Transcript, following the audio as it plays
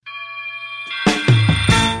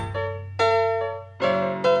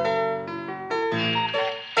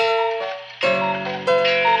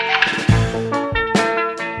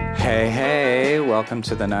welcome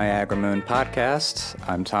to the Niagara Moon podcast.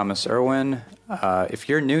 I'm Thomas Irwin. If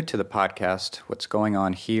you're new to the podcast, what's going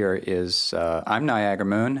on here is I'm Niagara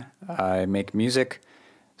Moon. I make music,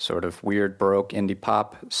 sort of weird Baroque indie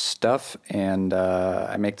pop stuff, and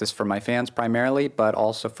I make this for my fans primarily, but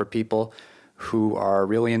also for people who are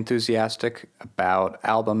really enthusiastic about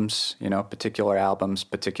albums, particular albums,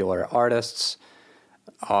 particular artists.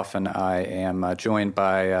 Often I am joined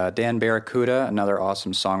by Dan Barracuda, another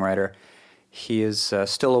awesome songwriter. He is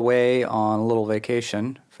still away on a little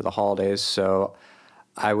vacation for the holidays, so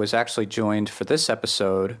I was actually joined for this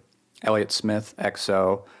episode, Elliott Smith,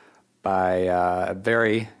 XO, by a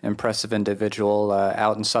very impressive individual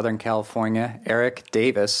out in Southern California, Eric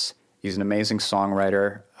Davis. He's an amazing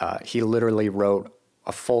songwriter. He literally wrote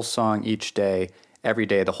a full song each day, every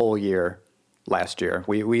day, the whole year, last year.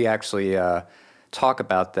 We actually talk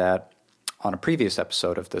about that on a previous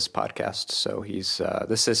episode of this podcast, so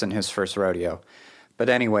this isn't his first rodeo. But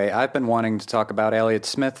anyway, I've been wanting to talk about Elliott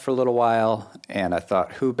Smith for a little while, and I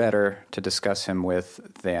thought who better to discuss him with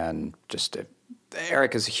than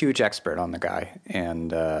Eric is a huge expert on the guy,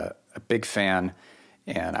 and a big fan,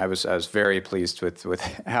 and I was very pleased with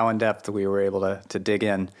how in-depth we were able to dig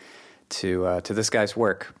in to this guy's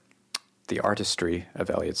work, the artistry of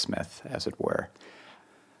Elliott Smith, as it were.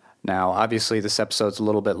 Now, obviously, this episode's a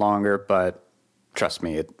little bit longer, but trust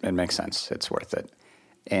me, it makes sense. It's worth it.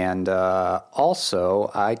 And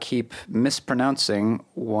also, I keep mispronouncing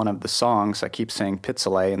one of the songs. I keep saying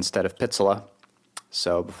Pizzole instead of Pizzala.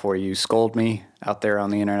 So before you scold me out there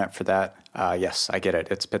on the internet for that, yes, I get it.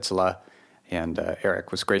 It's Pizzala, and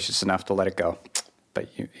Eric was gracious enough to let it go. But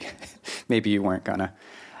maybe you weren't gonna.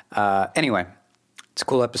 Anyway, it's a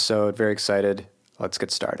cool episode. Very excited. Let's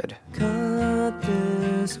get started. Cut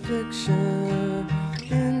this picture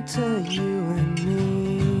into you and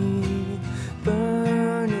me.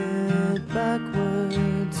 Burn it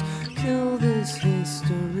backwards. Kill this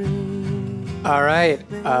history. All right.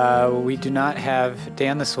 We do not have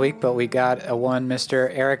Dan this week, but we got one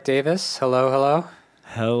Mr. Eric Davis. Hello.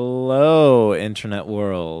 Hello, internet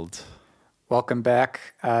world. Welcome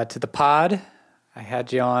back to the pod. I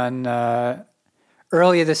had you on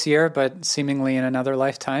earlier this year, but seemingly in another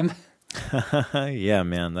lifetime. Yeah,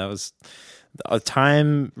 man, that was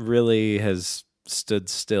time really has stood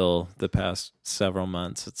still the past several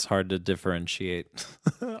months. It's hard to differentiate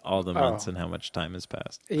all the months and how much time has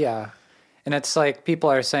passed. Yeah. And it's like people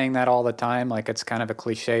are saying that all the time, like it's kind of a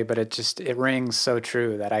cliche, but it rings so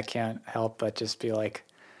true that I can't help but just be like,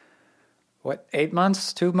 what, 8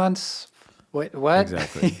 months, 2 months? What?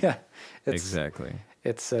 Exactly. Yeah. Exactly.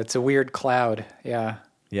 It's a weird cloud. Yeah.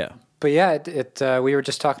 Yeah. But yeah, we were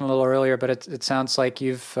just talking a little earlier, but it sounds like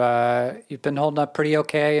you've been holding up pretty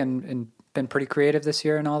okay and been pretty creative this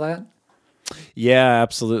year and all that. Yeah,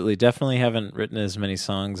 absolutely. Definitely haven't written as many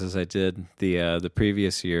songs as I did the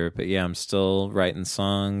previous year, but yeah, I'm still writing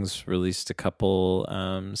songs. Released a couple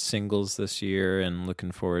singles this year, and looking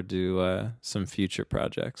forward to some future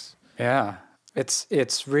projects. Yeah,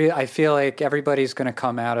 it's real. I feel like everybody's going to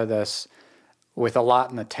come out of this with a lot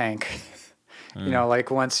in the tank. Like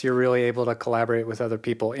once you're really able to collaborate with other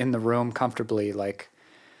people in the room comfortably,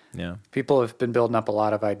 yeah, people have been building up a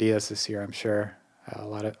lot of ideas this year, I'm sure. A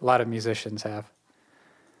lot of musicians have.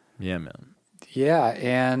 Yeah, man. Yeah,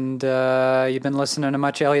 and you've been listening to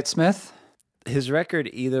much Elliott Smith? His record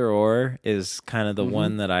Either Or is kind of the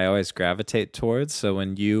one that I always gravitate towards. So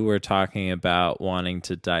when you were talking about wanting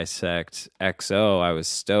to dissect XO, I was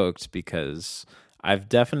stoked because I've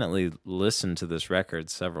definitely listened to this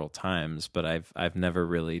record several times, but I've never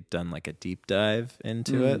really done like a deep dive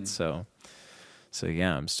into it. So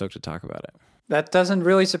yeah, I'm stoked to talk about it. That doesn't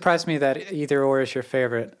really surprise me that Either Or is your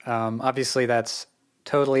favorite. Obviously, that's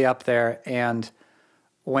totally up there. And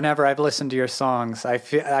whenever I've listened to your songs, I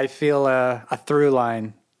feel a through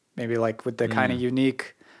line, maybe like with the kind of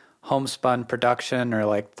unique homespun production or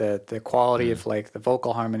like the quality of like the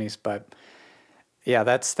vocal harmonies, but. Yeah,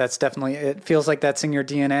 that's definitely, it feels like that's in your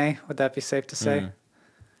DNA. Would that be safe to say?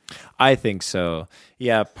 I think so.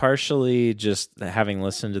 Yeah, partially just having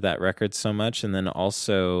listened to that record so much. And then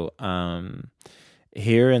also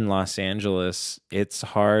here in Los Angeles, it's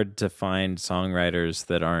hard to find songwriters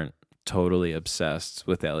that aren't totally obsessed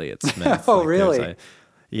with Elliott Smith. Oh, really?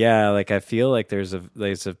 I feel like there's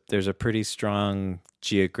a pretty strong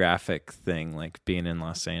geographic thing. Like being in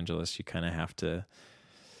Los Angeles, you kind of have to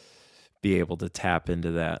be able to tap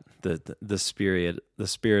into that the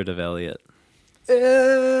spirit of Elliott.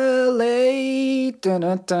 LA, dun,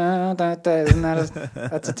 dun, dun, dun, dun. Isn't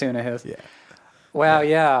that's a tune of his? Yeah. Wow,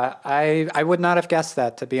 yeah. I would not have guessed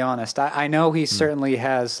that, to be honest. I know he certainly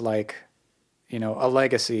has like, a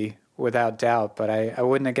legacy without doubt. But I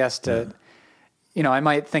wouldn't have guessed it. You know, I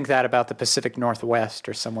might think that about the Pacific Northwest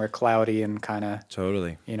or somewhere cloudy and kind of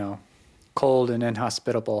Totally. you know, cold and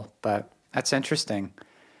inhospitable. But that's interesting.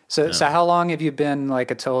 So how long have you been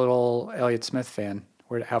like a total Elliott Smith fan?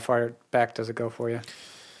 How far back does it go for you?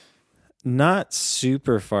 Not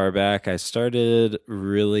super far back. I started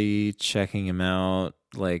really checking him out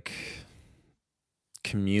like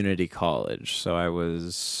community college. So I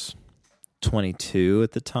was 22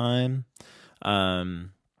 at the time.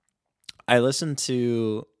 I listened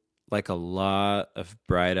to like a lot of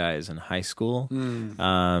Bright Eyes in high school.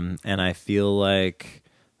 And I feel like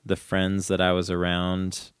the friends that I was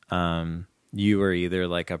around, you were either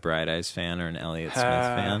like a Bright Eyes fan or an Elliott Smith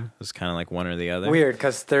fan. It was kind of like one or the other. Weird,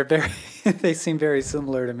 because they're very, they seem very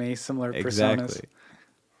similar to me, similar personas.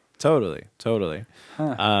 Totally.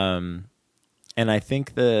 And I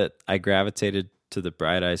think that I gravitated to the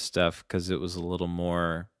Bright Eyes stuff because it was a little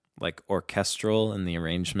more like orchestral and the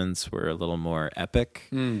arrangements were a little more epic.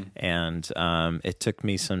 And it took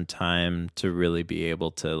me some time to really be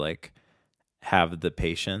able to like have the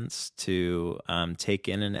patience to take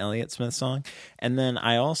in an Elliott Smith song. And then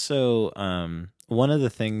I also, one of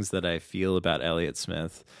the things that I feel about Elliott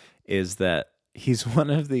Smith is that he's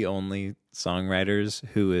one of the only songwriters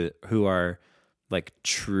who are like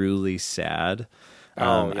truly sad.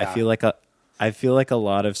 I feel like a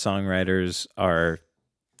lot of songwriters are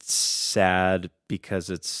sad because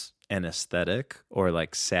it's an aesthetic, or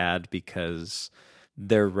like sad because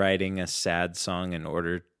they're writing a sad song in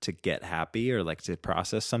order to get happy or like to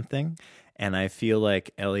process something. And I feel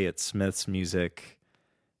like Elliott Smith's music,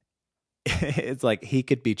 it's like he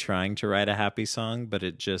could be trying to write a happy song, but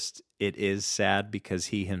it is sad because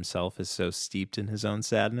he himself is so steeped in his own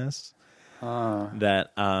sadness.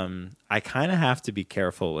 That I kind of have to be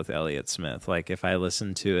careful with Elliott Smith. Like if I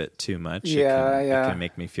listen to it too much, it can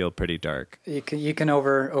make me feel pretty dark. You can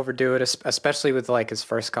overdo it, especially with like his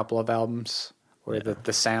first couple of albums where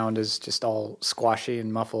the sound is just all squashy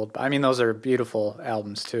and muffled. I mean, those are beautiful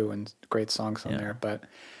albums too and great songs on there. But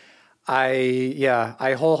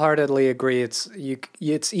I wholeheartedly agree. It's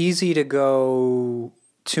easy to go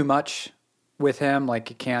too much with him. Like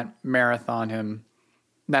you can't marathon him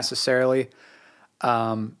necessarily.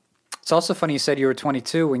 It's also funny you said you were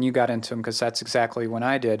 22 when you got into him, because that's exactly when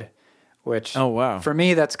I did, which for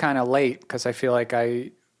me that's kind of late, because I feel like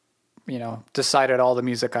I decided all the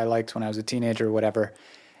music I liked when I was a teenager or whatever.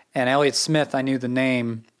 And Elliott Smith, I knew the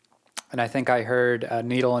name, and I think I heard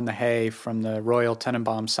Needle in the Hay from the Royal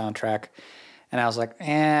Tenenbaum soundtrack, and I was like,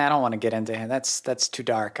 I don't want to get into him. That's too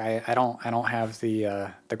dark. I don't have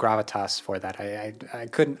the gravitas for that. I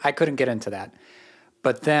couldn't get into that.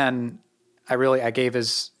 But then I gave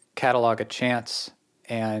his catalog a chance,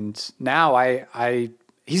 and now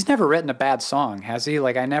he's never written a bad song, has he?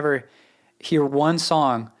 Like I never hear one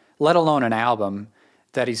song, let alone an album,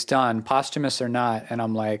 that he's done, posthumous or not, and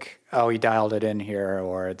I'm like, oh, he dialed it in here,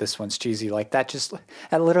 or this one's cheesy. Like that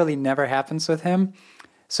literally never happens with him.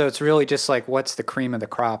 So it's really just like, what's the cream of the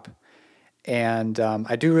crop? And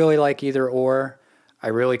I do really like Either Or. I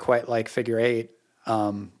really quite like Figure Eight.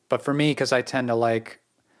 But for me, because I tend to like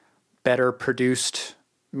better produced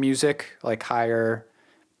music, like higher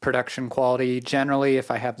production quality, generally,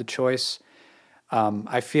 if I have the choice,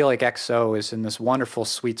 I feel like XO is in this wonderful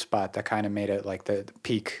sweet spot that kind of made it like the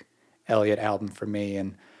peak Elliott album for me.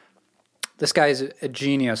 And this guy is a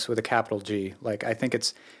genius with a capital G. Like I think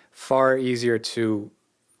it's far easier to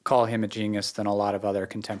call him a genius than a lot of other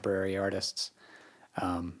contemporary artists.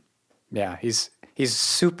 He's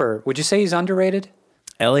super. Would you say he's underrated?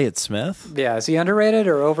 Elliott Smith? Yeah, is he underrated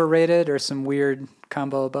or overrated or some weird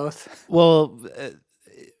combo of both? Well,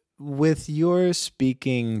 with your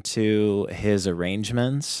speaking to his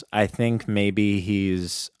arrangements, I think maybe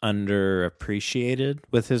he's underappreciated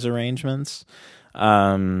with his arrangements,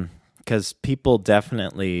 because people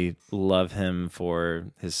definitely love him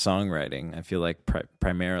for his songwriting, I feel like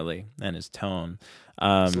primarily, and his tone.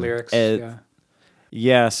 His lyrics,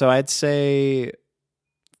 Yeah, so I'd say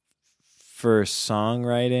for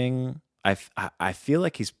songwriting, I feel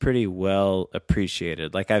like he's pretty well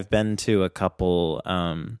appreciated. Like I've been to a couple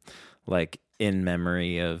like in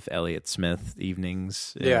memory of Elliott Smith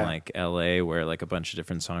evenings in like LA, where like a bunch of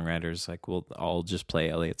different songwriters like will all just play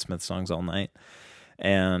Elliott Smith songs all night.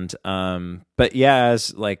 And but yeah,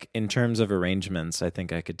 as like in terms of arrangements, I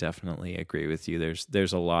think I could definitely agree with you.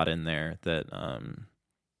 There's a lot in there that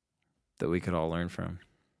that we could all learn from.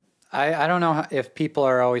 I don't know if people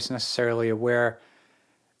are always necessarily aware.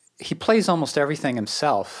 He plays almost everything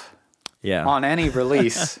himself. Yeah. On any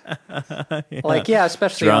release.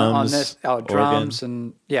 Especially on this drums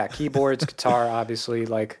and keyboards, guitar, obviously.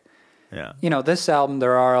 Like Yeah. This album,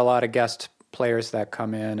 there are a lot of guest players that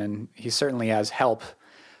come in, and he certainly has help.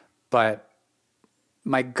 But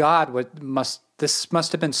my God, this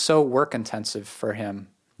must have been so work intensive for him.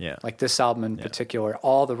 Yeah. Like this album in particular,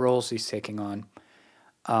 all the roles he's taking on.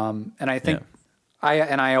 And I think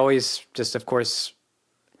I always just, of course,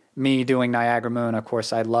 me doing Niagara Moon, of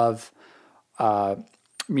course, I love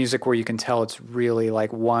music where you can tell it's really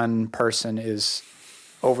like one person is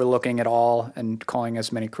overlooking it all and calling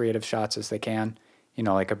as many creative shots as they can,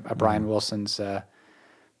 like a Brian Wilson's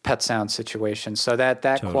Pet Sound situation. So that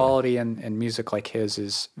totally. Quality in music like his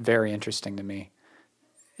is very interesting to me.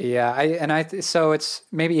 Yeah, so it's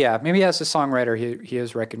maybe as a songwriter he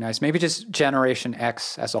is recognized. Maybe just Generation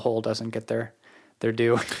X as a whole doesn't get their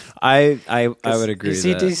due. I would agree.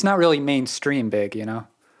 He's not really mainstream big,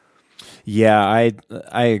 Yeah,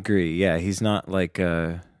 I agree. Yeah, he's not like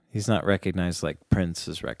he's not recognized like Prince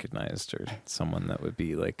is recognized, or someone that would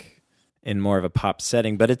be like in more of a pop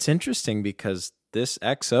setting. But it's interesting because this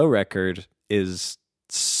XO record is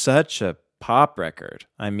such a pop record.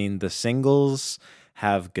 I mean, the singles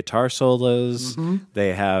have guitar solos,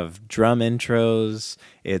 they have drum intros,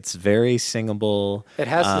 it's very singable. It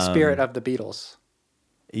has the spirit of the Beatles.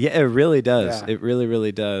 Yeah, it really does. Yeah. It really,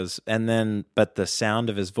 really does. And then, but the sound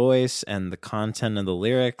of his voice and the content of the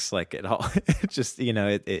lyrics, like it all, it just,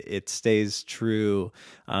 it stays true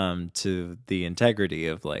to the integrity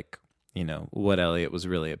of like, what Elliott was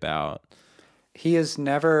really about. He is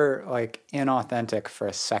never like inauthentic for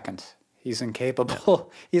a second. He's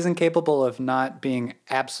incapable. Yeah. He's incapable of not being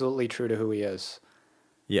absolutely true to who he is.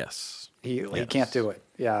 Yes. He can't do it.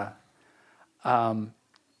 Yeah.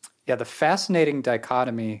 The fascinating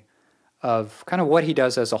dichotomy of kind of what he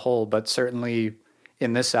does as a whole, but certainly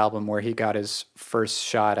in this album where he got his first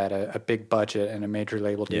shot at a big budget and a major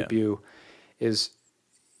label debut, is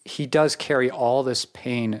he does carry all this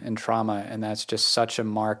pain and trauma, and that's just such a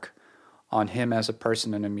mark on him as a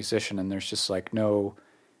person and a musician, and there's just like no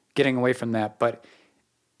getting away from that. But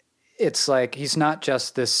it's like he's not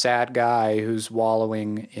just this sad guy who's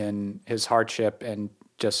wallowing in his hardship and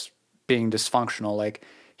just being dysfunctional. Like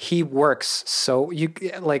he works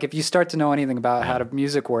if you start to know anything about how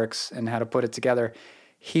music works and how to put it together,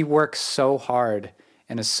 he works so hard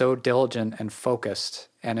and is so diligent and focused,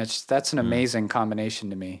 and that's an amazing combination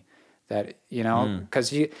to me. That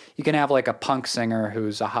because you can have like a punk singer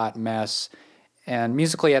who's a hot mess, and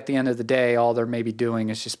musically at the end of the day, all they're maybe doing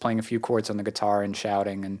is just playing a few chords on the guitar and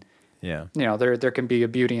shouting, and there can be a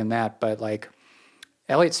beauty in that. But like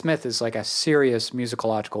Elliott Smith is like a serious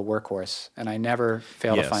musicological workhorse, and I never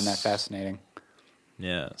fail to find that fascinating.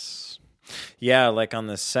 Yes, yeah. Like on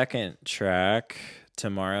the second track,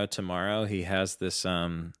 Tomorrow, he has this.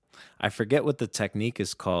 I forget what the technique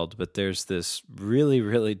is called, but there's this really,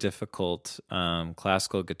 really difficult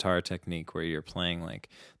classical guitar technique where you're playing like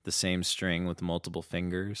the same string with multiple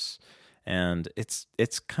fingers, and it's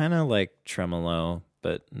kind of like tremolo,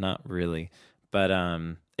 but not really. But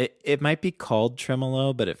it might be called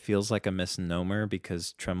tremolo, but it feels like a misnomer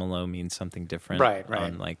because tremolo means something different. Right.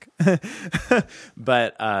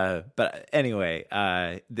 But anyway,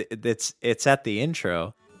 it's at the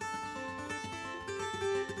intro.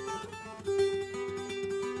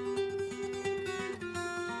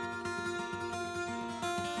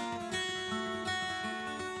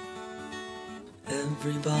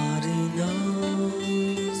 Everybody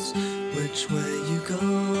knows which way you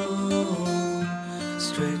go,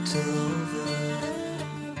 straight to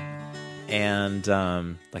over. And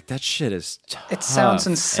like that shit is tough. It sounds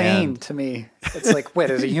insane to me. It's like, wait,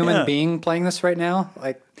 is a human being playing this right now?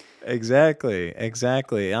 Like exactly.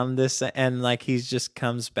 On this, and like he just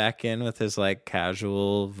comes back in with his like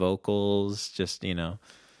casual vocals, just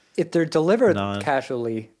if they're delivered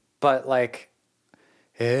casually, but like.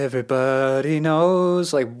 Everybody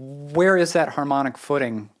knows, like, where is that harmonic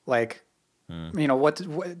footing? Like, what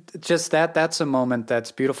just that's a moment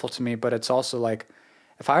that's beautiful to me, but it's also like,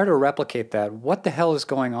 if I were to replicate that, what the hell is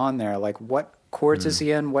going on there? Like, what chords is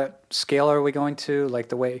he in? What scale are we going to? Like,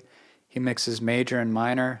 the way he mixes major and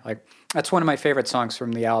minor. Like, that's one of my favorite songs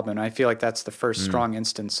from the album. I feel like that's the first strong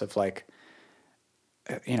instance of, like,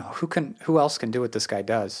 who else can do what this guy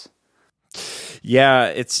does?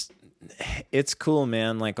 Yeah, it's cool,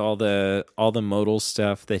 man. Like all the modal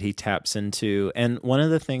stuff that he taps into. And one of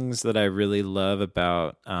the things that I really love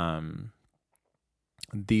about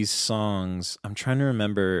these songs, I'm trying to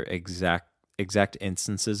remember exact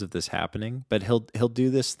instances of this happening, but he'll do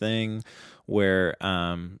this thing where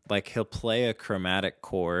like he'll play a chromatic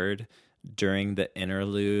chord during the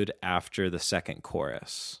interlude after the second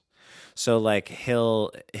chorus. So like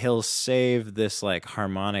he'll save this like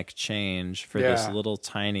harmonic change for this Yeah. little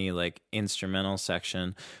tiny like instrumental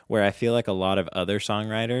section, where I feel like a lot of other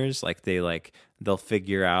songwriters they'll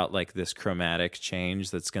figure out like this chromatic change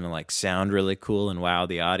that's going to like sound really cool and wow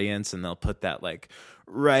the audience, and they'll put that like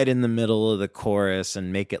right in the middle of the chorus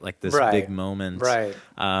and make it like this big moment. Right.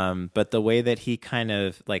 But the way that he kind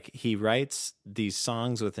of like he writes these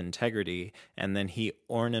songs with integrity, and then he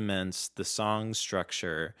ornaments the song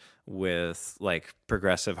structure with like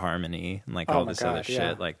progressive harmony and like all this other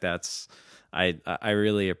shit. Like that's I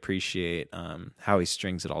really appreciate how he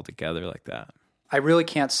strings it all together like that. I really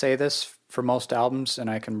can't say this for most albums, and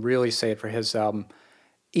I can really say it for his album.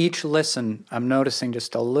 Each listen, I'm noticing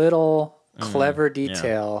just a little clever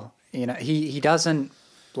detail. You know, he doesn't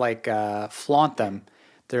like flaunt them.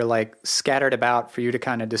 They're like scattered about for you to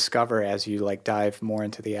kind of discover as you like dive more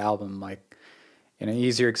into the album. Like, an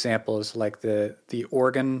easier example is like the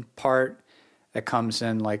organ part that comes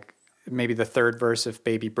in like maybe the third verse of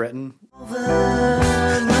Baby Britain.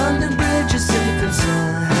 London Bridge is safe and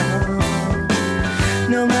sound,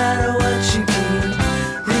 no matter what you keep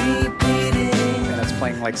repeating. And it's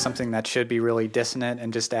playing like something that should be really dissonant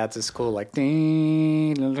and just adds this cool like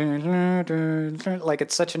like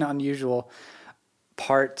it's such an unusual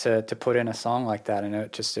part to put in a song like that, and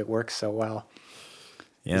it works so well.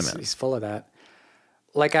 Yeah, He's full of that.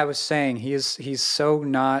 Like I was saying, he's so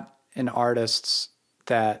not an artist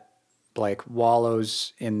that like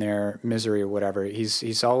wallows in their misery or whatever.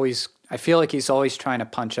 He's always, I feel like he's always trying to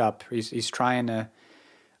punch up. He's trying to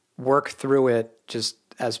work through it just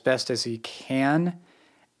as best as he can.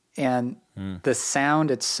 And the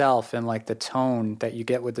sound itself and like the tone that you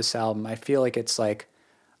get with this album, I feel like it's like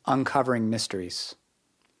uncovering mysteries.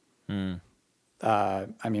 I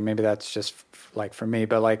mean, maybe that's just like for me,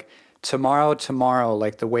 but like tomorrow,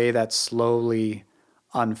 like the way that slowly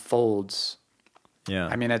unfolds. Yeah.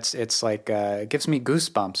 I mean, it's like it gives me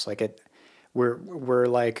goosebumps. Like we're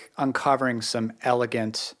like uncovering some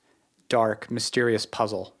elegant, dark, mysterious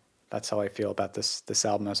puzzle. That's how I feel about this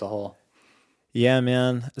album as a whole. Yeah,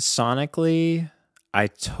 man. Sonically, I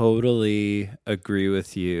totally agree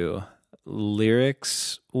with you.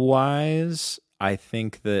 Lyrics wise, I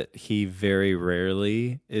think that he very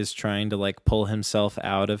rarely is trying to like pull himself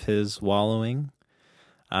out of his wallowing.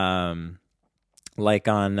 Like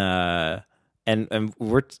on and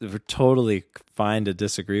we're totally fine to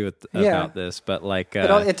disagree with about this, but like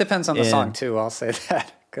it depends on the song too. I'll say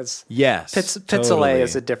that because yes, Pixelay totally.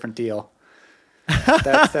 is a different deal.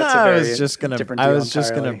 That's a very I was just gonna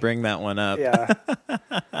entirely. bring that one up. Yeah,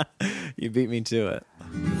 You beat me to it.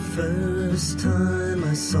 First time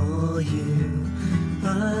I saw you,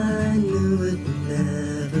 I knew it would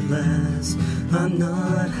never last. I'm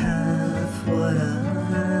not half what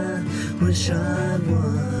I wish I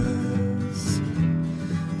was.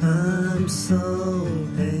 I'm so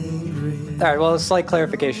angry. All right. Well, a slight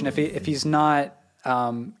clarification: if he's not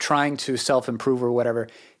trying to self-improve or whatever,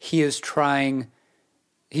 he's striving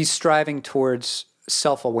towards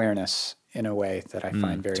self-awareness in a way that I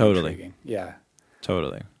find very intriguing. Yeah,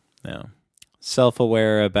 totally. Yeah,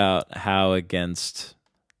 self-aware about how against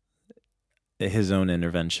his own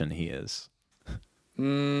intervention he is. Well,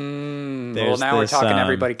 now we're talking.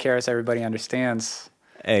 Everybody cares. Everybody understands.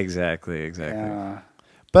 Exactly. Yeah.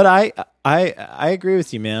 But I agree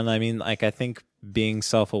with you, man. I mean, like, I think being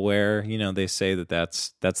self-aware, you know, they say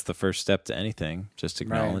that's the first step to anything, just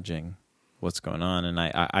acknowledging what's going on. And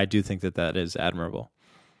I do think that is admirable.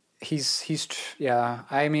 Yeah.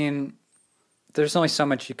 I mean, there's only so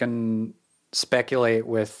much you can speculate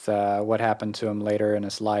with what happened to him later in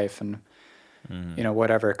his life and, you know,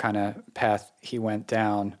 whatever kind of path he went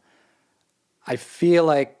down. I feel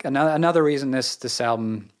like another reason this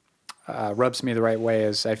album rubs me the right way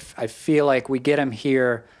is I feel like we get him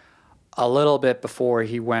here a little bit before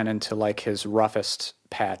he went into like his roughest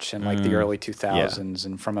patch in like the early 2000s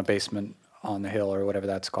and From a Basement on the Hill or whatever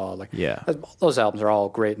that's called. Like, those albums are all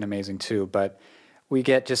great and amazing too, but we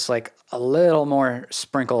get just like a little more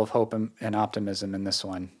sprinkle of hope and optimism in this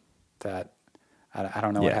one that I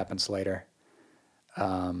don't know what happens later.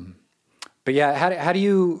 But yeah, how do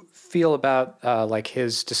you feel about like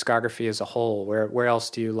his discography as a whole? Where else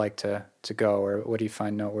do you like to go, or what do you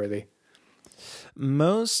find noteworthy?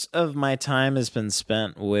 Most of my time has been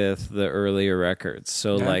spent with the earlier records.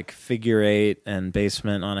 So like Figure Eight and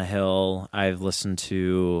Basement on a Hill, I've listened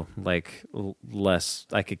to like less.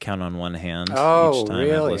 I could count on one hand each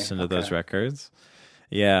time I've listened to those records.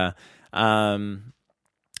 Yeah.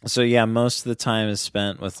 So yeah, most of the time is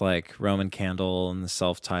spent with like Roman Candle and the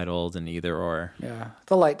self-titled and Either Or. Yeah,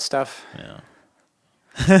 the light stuff. Yeah.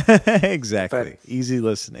 Exactly. Easy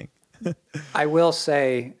listening. I will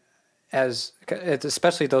say,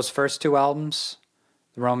 especially those first two albums,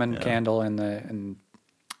 the Roman Candle and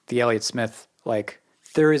the Elliott Smith, like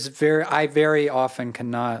I very often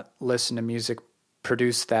cannot listen to music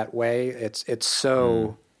produced that way. It's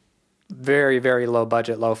so very, very low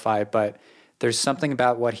budget lo-fi, but there's something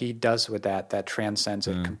about what he does with that transcends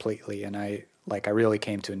it completely. And I really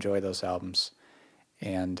came to enjoy those albums,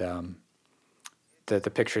 and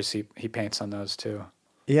the pictures he paints on those too.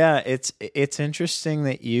 Yeah, it's interesting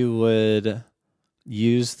that you would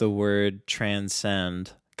use the word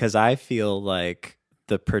transcend, because I feel like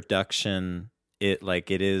the production it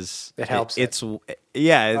helps. It's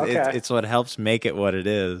what helps make it what it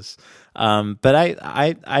is. But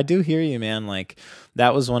I do hear you, man. Like,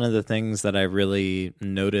 that was one of the things that I really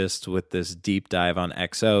noticed with this deep dive on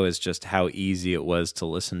XO, is just how easy it was to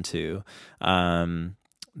listen to.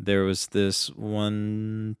 There was this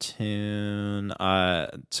one tune,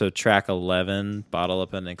 so track 11, Bottle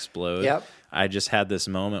Up and Explode. Yep. I just had this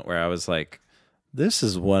moment where I was like, this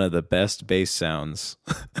is one of the best bass sounds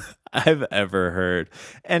I've ever heard.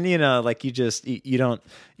 And you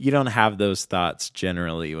don't have those thoughts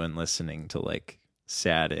generally when listening to like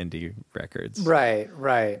sad indie records. Right.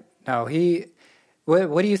 No,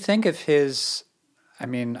 what do you think of his, I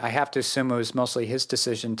mean, I have to assume it was mostly his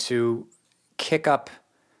decision to kick up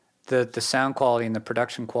the sound quality and the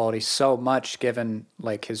production quality so much, given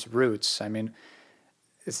like his roots. I mean,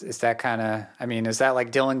 is that kind of, I mean, is that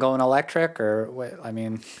like Dylan going electric, or what? I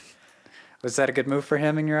mean, was that a good move for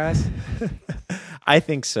him in your eyes? I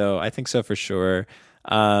think so for sure.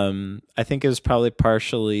 I think it was probably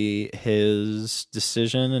partially his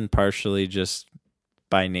decision and partially just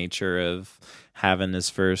by nature of having his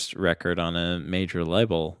first record on a major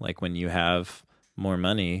label. Like, when you have more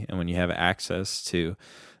money and when you have access to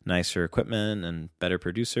nicer equipment and better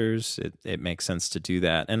producers, it makes sense to do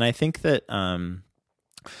that. And I think that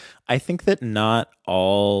not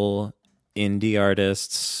all indie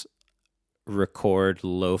artists record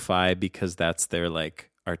lo-fi because that's their like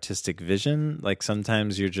artistic vision. Like,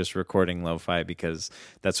 sometimes you're just recording lo-fi because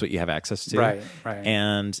that's what you have access to. Right.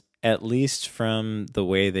 And at least from the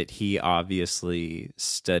way that he obviously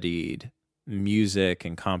studied music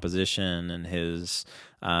and composition and his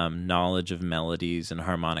knowledge of melodies and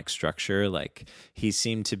harmonic structure, like, he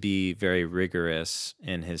seemed to be very rigorous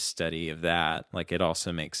in his study of that. Like, it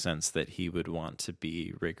also makes sense that he would want to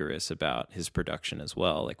be rigorous about his production as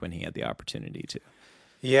well, like when he had the opportunity to.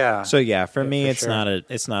 Yeah. So yeah, for me, it's sure.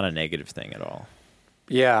 It's not a negative thing at all.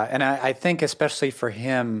 Yeah, and I think especially for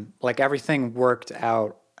him, like, everything worked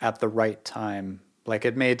out at the right time. Like,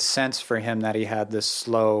 it made sense for him that he had this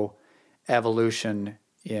slow evolution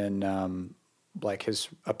in like his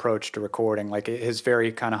approach to recording. Like, his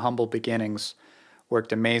very kind of humble beginnings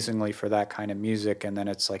worked amazingly for that kind of music, and then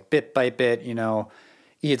it's like bit by bit,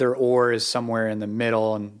 either or is somewhere in the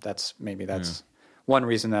middle, and that's one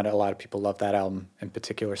reason that a lot of people love that album in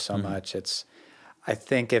particular so much. I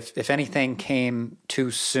think if anything came too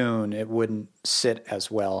soon, it wouldn't sit as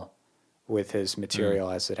well with his material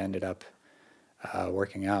as it ended up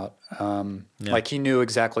working out. Like, he knew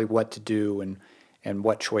exactly what to do and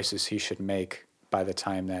what choices he should make by the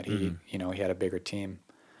time that he had a bigger team.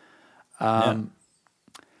 I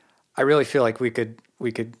really feel like we could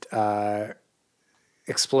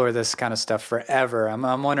explore this kind of stuff forever.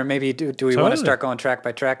 I'm wondering, maybe do we want to start going track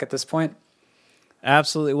by track at this point?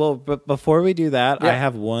 Absolutely. Well, but before we do that, I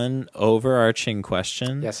have one overarching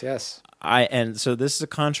question. Yes. And so this is a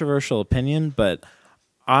controversial opinion, but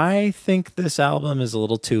I think this album is a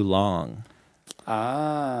little too long.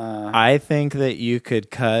 I think that you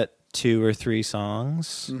could cut 2 or 3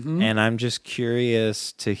 songs, and I'm just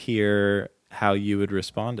curious to hear how you would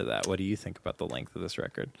respond to that. What do you think about the length of this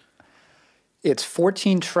record? It's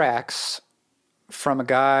 14 tracks from a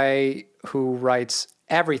guy who writes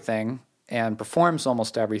everything and performs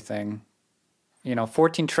almost everything.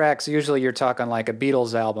 14 tracks, usually you're talking like a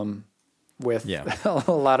Beatles album with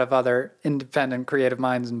a lot of other independent creative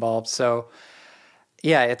minds involved. So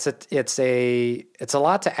yeah, it's a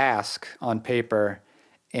lot to ask on paper.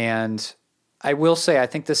 And I will say, I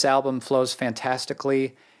think this album flows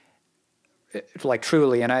fantastically, like,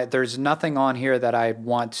 truly. And there's nothing on here that I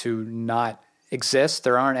want to not exist.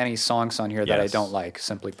 There aren't any songs on here that I don't like,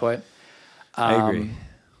 simply put. I agree.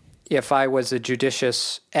 If I was a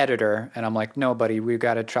judicious editor and I'm like, no, buddy, we've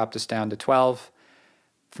got to chop this down to 12.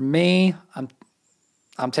 For me,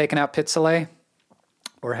 I'm taking out Pit Soleil,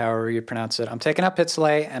 or however you pronounce it. I'm taking out Pit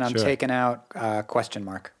Soleil, and I'm taking out question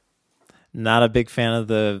mark. Not a big fan of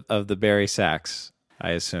the Barry sax,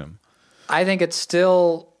 I assume. I think it's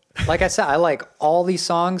still Like I said, I like all these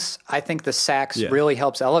songs. I think the sax Yeah. really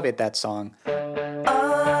helps elevate that song.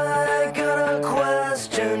 I got a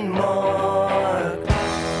question mark.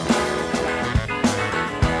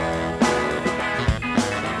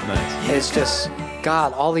 Nice. It's just,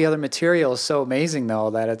 God, all the other material is so amazing, though,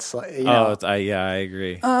 that it's like, you know. I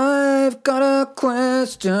agree. I've got a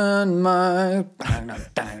question mark.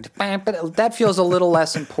 But that feels a little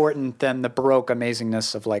less important than the Baroque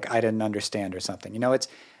amazingness of like, I didn't understand or something. You know, it's,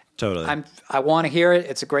 Totally. I want to hear it.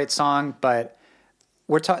 It's a great song, but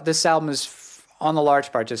this album is on the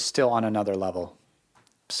large part just still on another level.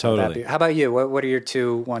 So Totally. how about you? What are your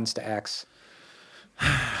two ones to X?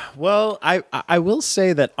 Well, I will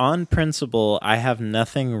say that on principle, I have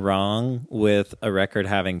nothing wrong with a record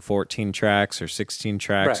having 14 tracks or 16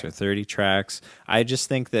 tracks Right. or 30 tracks. I just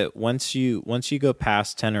think that once you go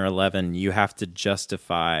past 10 or 11, you have to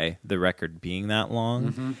justify the record being that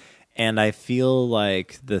long. Mm-hmm. And I feel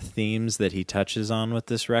like the themes that he touches on with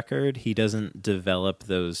this record, he doesn't develop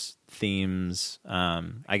those themes,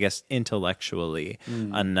 I guess, intellectually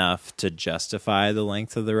enough to justify the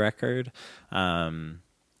length of the record.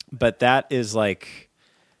 But that is like,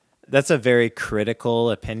 that's a very critical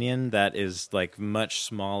opinion that is like much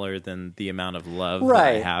smaller than the amount of love that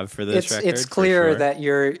I have for this record. It's for clear sure. that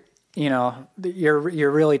you're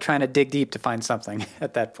really trying to dig deep to find something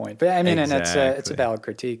at that point. But I mean, and it's a Exactly. valid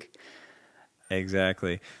critique.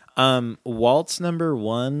 Exactly. Waltz number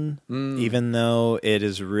 1, even though it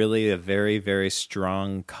is really a very, very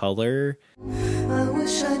strong color, I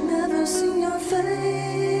wish I'd never seen your face.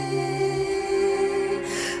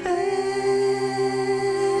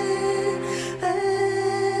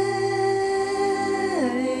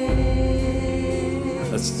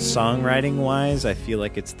 that's songwriting wise, I feel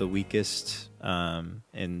like it's the weakest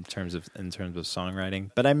in terms of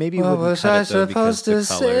songwriting. But I maybe What wouldn't was cut I it though because supposed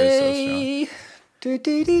the to color is so strong.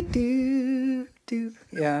 say? Do.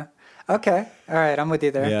 Yeah. Okay. All right. I'm with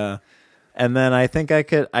you there. Yeah. And then I think I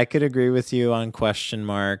could agree with you on question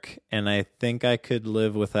mark, and I think I could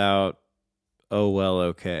live without oh well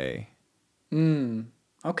okay.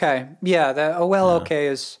 Okay. Yeah. The okay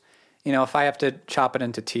is, if I have to chop it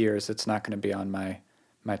into tiers, it's not going to be on my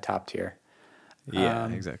top tier. Yeah,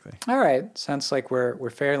 exactly. All right. Sounds like we're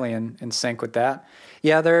fairly in sync with that.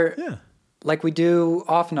 Yeah. Yeah. Like we do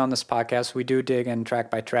often on this podcast, we do dig in track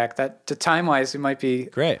by track. That to time wise, we might be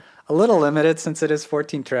Great. a little limited since it is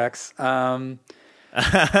 14 tracks. But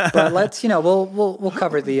let's, we'll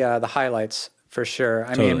cover the highlights for sure.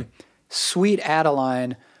 I Totally. mean, Sweet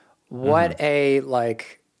Adeline, what a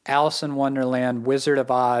like Alice in Wonderland, Wizard of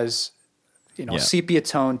Oz, Yeah. sepia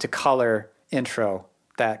tone to color intro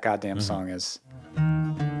that goddamn song is.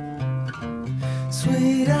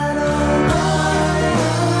 Sweet Adeline.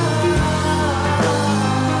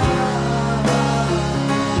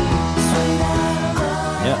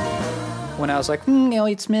 Yeah. When I was like,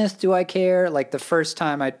 Elliott Smith, do I care? Like the first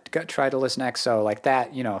time I tried to listen to XO, like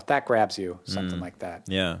that, that grabs you, something like that.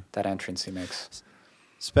 Yeah. That entrance he makes.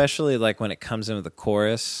 Especially like when it comes in with the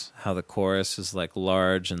chorus, how the chorus is like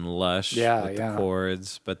large and lush with the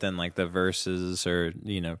chords, but then like the verses are,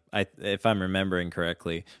 if I'm remembering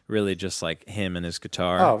correctly, really just like him and his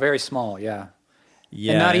guitar. Oh, very small, yeah.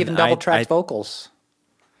 Yeah, And not even double tracked I- vocals.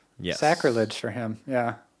 Yes. Sacrilege for him,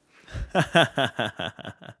 yeah.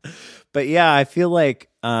 But yeah, I feel like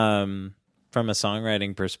from a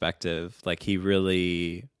songwriting perspective, like he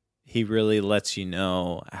really lets you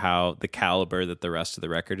know how the caliber that the rest of the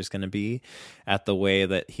record is going to be at the way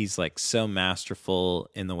that he's like so masterful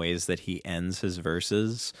in the ways that he ends his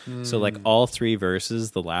verses. So like all 3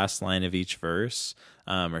 verses, the last line of each verse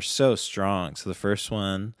are so strong. So the first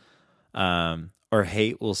one, or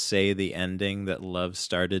hate will say the ending that love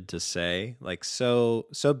started to say, like so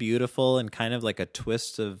beautiful and kind of like a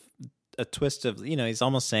twist of he's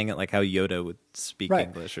almost saying it like how Yoda would speak Right.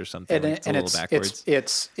 English or something. And, Like it's a and little backwards.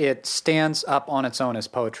 it stands up on its own as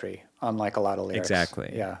poetry, unlike a lot of lyrics.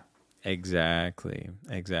 Exactly. Yeah. Exactly.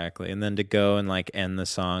 And then to go and like end the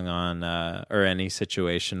song on or any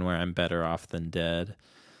situation where I'm better off than dead.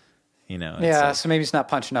 It's Yeah, like- so maybe he's not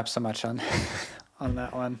punching up so much on on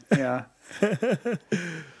that one. Yeah.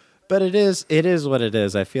 but it is what it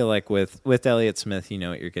is. I feel like with Elliott Smith, you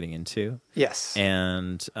know what you're getting into. Yes.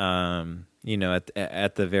 And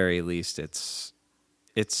at the very least it's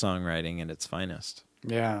songwriting at its finest.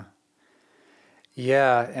 Yeah.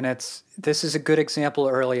 Yeah, and this is a good example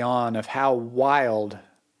early on of how wild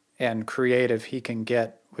and creative he can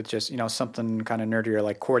get with just, something kind of nerdier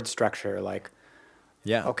like chord structure. Like,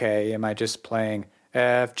 Yeah. okay, am I just playing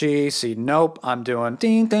F, G, C. Nope, I'm doing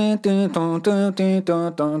ding, ding, ding, dun, dun, ding,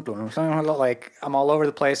 dun, dun, dun. Like I'm all over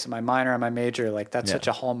the place in my minor and my major. Like that's such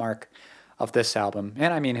a hallmark of this album,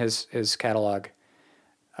 and I mean his catalog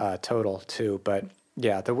total too. But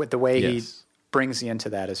yeah, the way he brings you into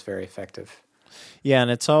that is very effective. Yeah, and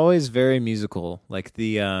it's always very musical. Like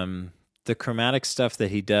the chromatic stuff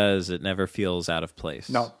that he does, it never feels out of place.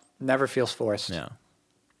 No, never feels forced. Yeah,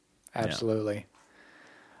 absolutely.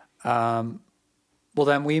 Well,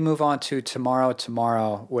 then we move on to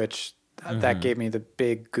Tomorrow, which that gave me the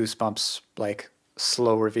big goosebumps, like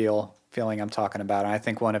slow reveal feeling I'm talking about. And I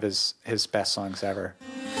think one of his best songs ever.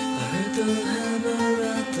 I heard the hammer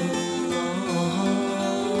at the wall.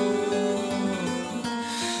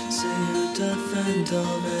 Say you're deaf and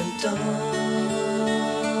dumb and dumb.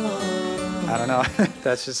 I don't know.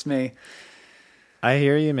 That's just me. I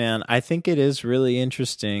hear you, man. I think it is really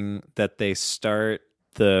interesting that they start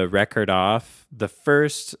the record off, the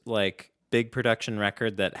first like big production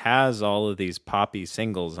record that has all of these poppy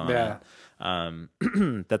singles on it.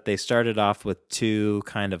 That they started off with two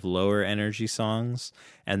kind of lower energy songs,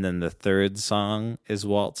 and then the third song is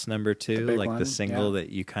Waltz Number 2, like the single that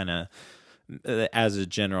you kind of, as a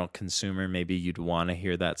general consumer, maybe you'd want to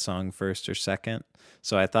hear that song first or second.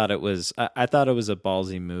 So I thought it was a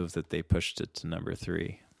ballsy move that they pushed it to number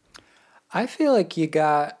 3. I feel like you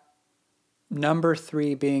got number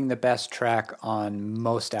 3 being the best track on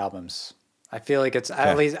most albums. I feel like it's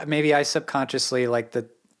at least, maybe I subconsciously, like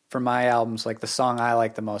for my albums, like the song I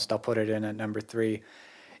like the most, I'll put it in at number 3.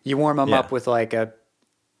 You warm them up with like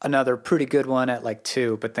another pretty good one at like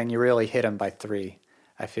 2, but then you really hit them by 3.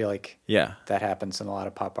 I feel like that happens in a lot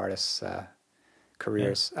of pop artists'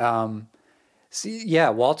 careers. Waltz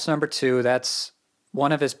Number 2, that's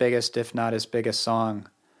one of his biggest, if not his biggest song.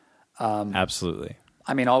 Absolutely.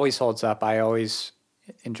 I mean, always holds up. I always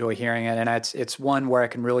enjoy hearing it, and it's one where I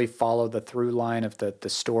can really follow the through line of the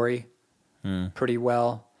story pretty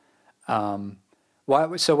well.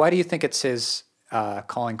 Why do you think it's his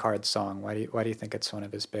calling card song? Why do you think it's one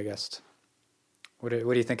of his biggest? What do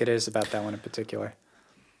you think it is about that one in particular?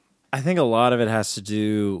 I think a lot of it has to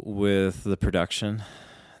do with the production.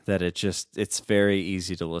 That it's very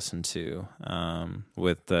easy to listen to.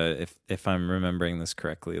 With the if I'm remembering this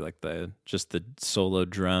correctly, like the solo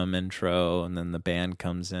drum intro, and then the band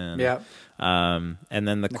comes in. Yeah. And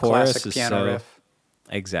then the chorus is piano riff.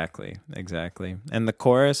 Exactly. And the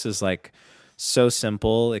chorus is like so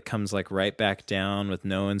simple. It comes like right back down with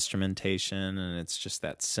no instrumentation, and it's just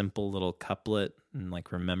that simple little couplet and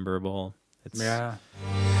like rememberable. I'm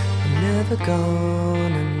never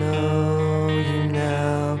gonna know you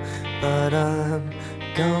now, but I'm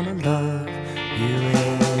gonna love you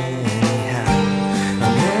anyhow. I'm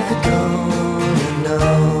never gonna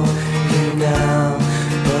know you now,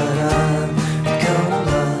 but I'm gonna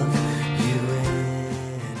love you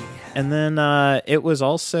anyhow. And then it was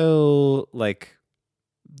also like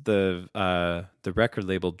the record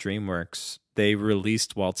label DreamWorks, they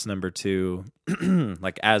released Waltz Number 2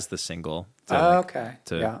 like as the single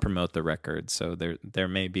to promote the record. So there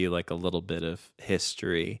may be like a little bit of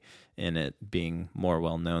history in it being more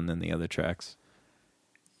well known than the other tracks.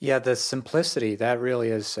 Yeah, the simplicity, that really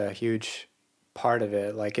is a huge part of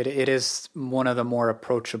it. Like it is one of the more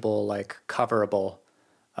approachable, like coverable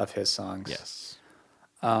of his songs. Yes.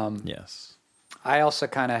 Yes. I also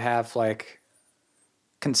kind of have like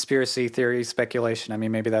conspiracy theory speculation. I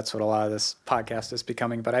mean, maybe that's what a lot of this podcast is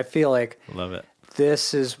becoming, but I feel like love it.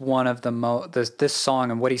 This is one of the this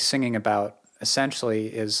song, and what he's singing about essentially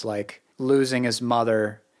is like losing his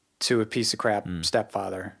mother to a piece of crap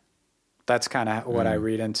stepfather. That's kind of what I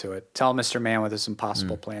read into it. Tell Mr. Man with his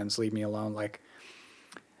impossible plans, leave me alone. Like,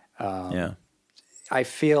 I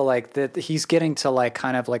feel like that he's getting to like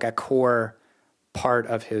kind of like a core part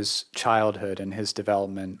of his childhood and his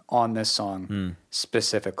development on this song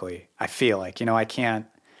specifically. I feel like,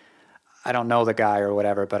 I don't know the guy or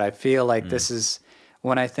whatever, but I feel like this is,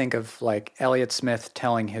 when I think of like Elliott Smith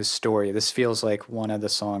telling his story, this feels like one of the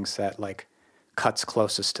songs that like cuts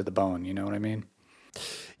closest to the bone. You know what I mean?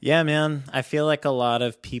 Yeah, man. I feel like a lot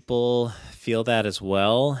of people feel that as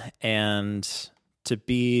well. And to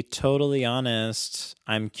be totally honest,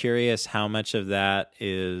 I'm curious how much of that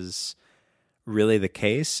is really the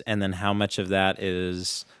case, and then how much of that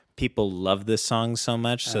is people love this song so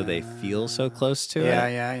much so they feel so close to it.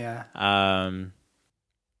 Yeah.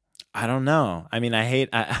 I don't know. I mean, I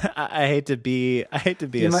hate to be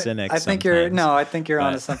a cynic. I think you're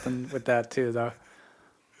onto something with that too, though.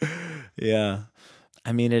 Yeah.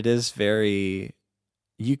 I mean, it is very,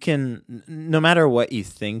 you can, no matter what you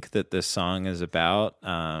think that this song is about,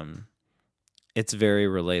 it's very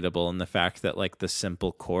relatable. And the fact that like the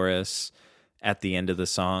simple chorus at the end of the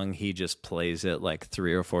song, he just plays it like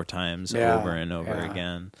 3 or 4 times over and over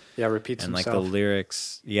again. Yeah, repeats and himself. like the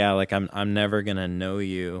lyrics, like I'm never gonna know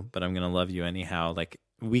you, but I'm gonna love you anyhow. Like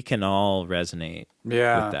we can all resonate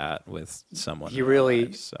with that with someone. He really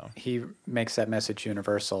lives, so. He makes that message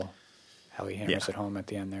universal. How he hammers it home at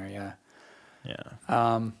the end there. Yeah,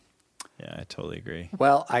 I totally agree.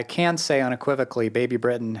 Well, I can say unequivocally, Baby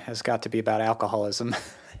Britain has got to be about alcoholism.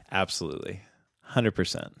 Absolutely,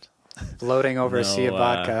 100%. Floating over a sea of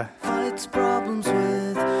vodka. Fights problems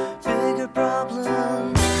with bigger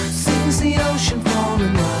problems. Sees the ocean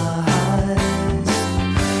falling rise.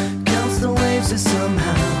 Counts the waves that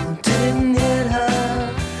somehow didn't hit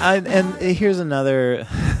her. And here's another.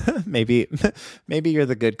 maybe you're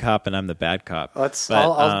the good cop and I'm the bad cop.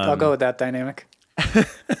 I'll go with that dynamic.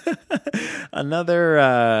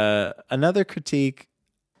 Another critique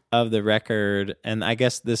of the record, and I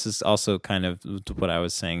guess this is also kind of what I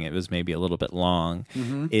was saying, it was maybe a little bit long,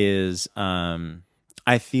 is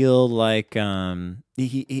I feel like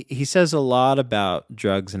he says a lot about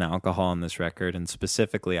drugs and alcohol on this record, and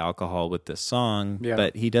specifically alcohol with this song,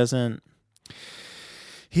 but he doesn't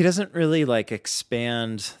really like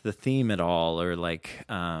expand the theme at all, or like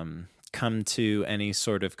come to any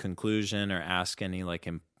sort of conclusion, or ask any like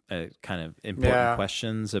kind of important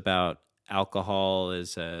questions about alcohol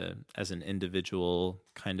as an individual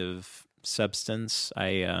kind of substance.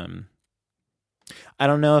 I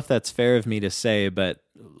don't know if that's fair of me to say, but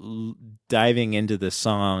diving into the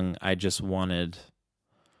song, I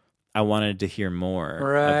wanted to hear more.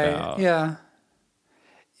 Right. About... Yeah.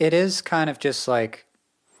 It is kind of just like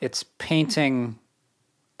it's painting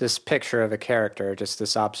this picture of a character, just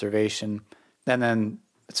this observation, and then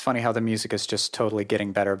it's funny how the music is just totally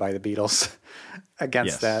getting better by the Beatles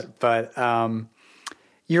against that. But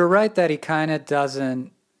you're right that he kind of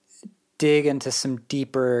doesn't dig into some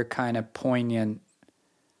deeper kind of poignant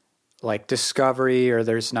like discovery, or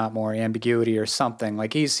there's not more ambiguity or something.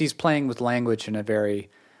 Like he's playing with language in a very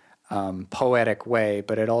poetic way,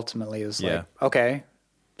 but it ultimately is like, okay,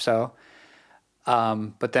 so.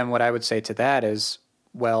 But then what I would say to that is,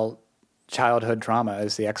 well, childhood trauma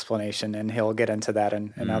is the explanation, and he'll get into that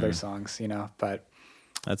in other songs, you know, but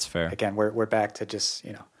that's fair. Again, we're back to just,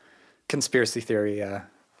 you know, conspiracy theory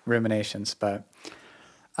ruminations, but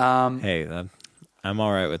hey, I'm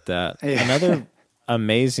all right with that. Another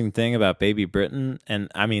amazing thing about Baby Britain, and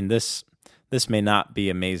I mean this may not be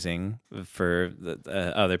amazing for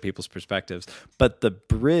the, other people's perspectives, but the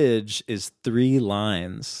bridge is 3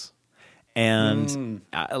 lines. And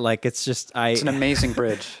like it's just it's an amazing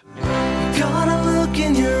bridge. Got a look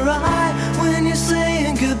in your eye when you're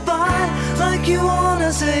saying goodbye, like you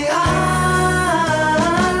wanna say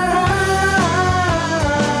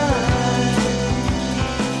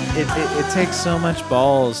It takes so much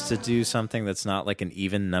balls to do something that's not like an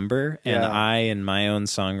even number, and I, in my own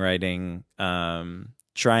songwriting,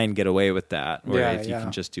 try and get away with that. Where if you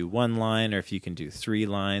can just do 1 line, or if you can do 3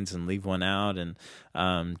 lines and leave 1 out, and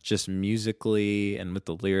just musically and with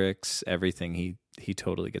the lyrics, everything, he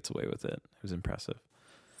totally gets away with it. It was impressive.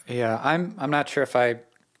 Yeah, I'm not sure if I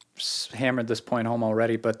hammered this point home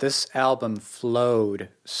already, but this album flowed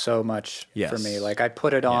so much for me. Like I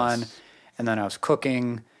put it on, and then I was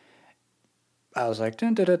cooking. I was like,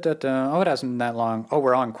 dun, dun, dun, dun, dun. Oh, it hasn't been that long. Oh,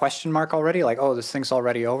 we're on question mark already. Like, oh, this thing's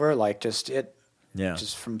already over. Like, just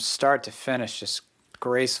from start to finish, just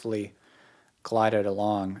gracefully glided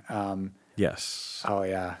along. Yes. Oh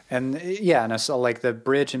yeah, and so like the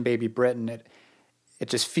bridge in Baby Britain, it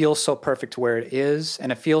just feels so perfect where it is,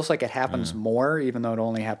 and it feels like it happens more, even though it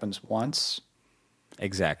only happens once.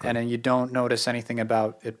 Exactly. And then you don't notice anything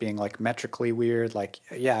about it being like metrically weird. Like,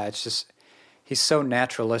 it's just he's so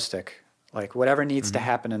naturalistic. Like whatever needs to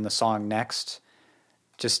happen in the song next,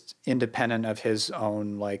 just independent of his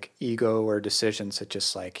own like ego or decisions, it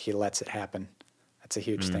just like he lets it happen. That's a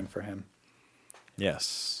huge thing for him.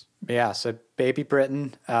 Yes. Yeah, so Baby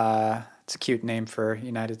Britain, it's a cute name for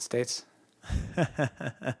United States. I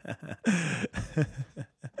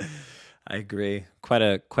agree. Quite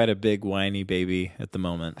a big whiny baby at the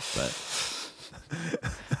moment, but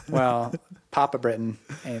well, Papa Britain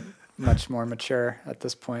ain't much more mature at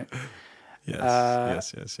this point.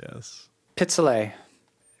 Yes. Pizzole.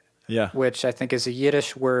 Yeah. Which I think is a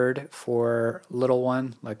Yiddish word for little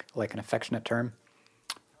one, like an affectionate term.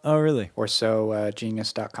 Oh, really? Or so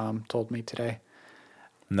Genius.com told me today.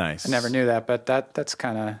 Nice. I never knew that, but that's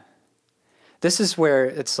kind of... This is where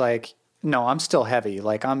it's like, no, I'm still heavy.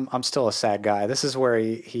 Like, I'm still a sad guy. This is where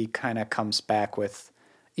he kind of comes back with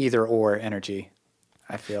either or energy,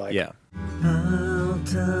 I feel like. Yeah. I'll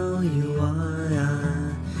tell you why.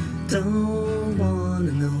 Don't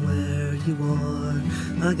wanna know where you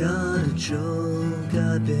are. I got a joke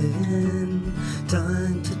I've been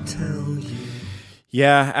dying to tell you.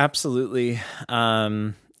 Yeah, absolutely.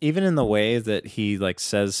 Even in the way that he like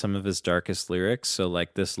says some of his darkest lyrics. So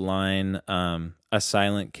like this line, a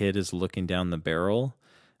silent kid is looking down the barrel.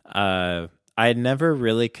 I had never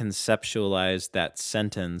really conceptualized that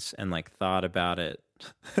sentence and like thought about it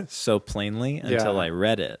so plainly until I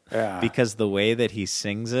read it. Yeah. Because the way that he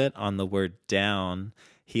sings it on the word down,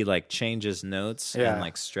 he like changes notes and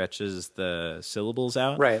like stretches the syllables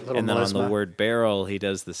out. Right. Little and then melisma. on the word barrel, he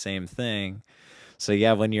does the same thing. So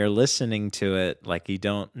yeah, when you're listening to it, like you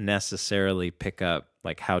don't necessarily pick up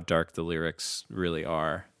like how dark the lyrics really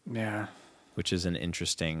are. Yeah. Which is an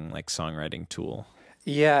interesting like songwriting tool.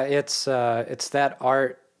 Yeah, it's that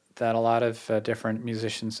art that a lot of different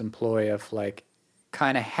musicians employ of like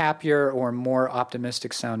kind of happier or more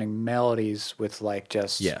optimistic sounding melodies with like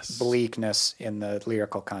just bleakness in the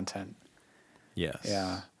lyrical content. Yes.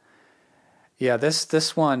 Yeah. Yeah,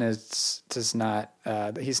 this one does not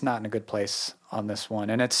he's not in a good place on this one.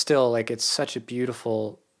 And it's still like it's such a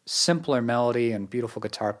beautiful, simpler melody and beautiful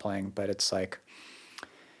guitar playing, but it's like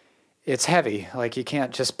it's heavy. Like you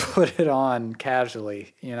can't just put it on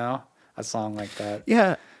casually, you know? A song like that.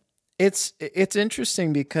 Yeah. It's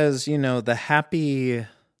interesting because, you know, the happy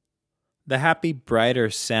brighter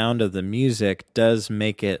sound of the music does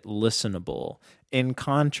make it listenable. In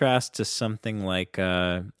contrast to something like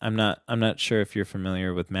I'm not sure if you're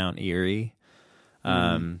familiar with Mount Erie,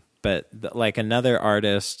 but like another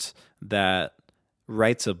artist that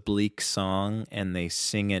writes a bleak song and they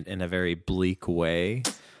sing it in a very bleak way.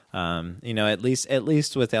 You know, at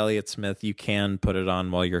least with Elliott Smith, you can put it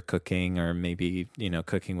on while you're cooking, or maybe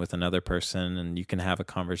cooking with another person, and you can have a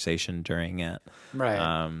conversation during it.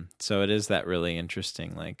 Right. So it is that really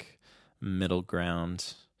interesting like middle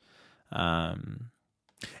ground. And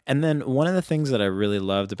then one of the things that I really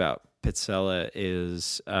loved about Pizzella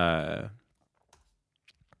is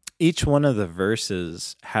each one of the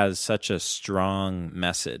verses has such a strong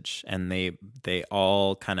message, and they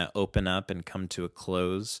all kind of open up and come to a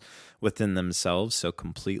close within themselves so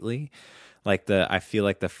completely. Like I feel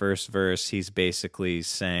like the first verse, he's basically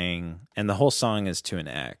saying, and the whole song is to an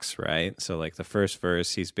ex, right? So like the first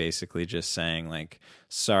verse, he's basically just saying like,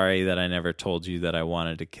 sorry that I never told you that I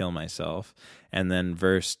wanted to kill myself. And then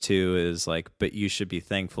verse 2 is like, but you should be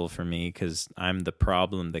thankful for me because I'm the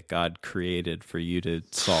problem that God created for you to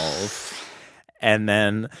solve. And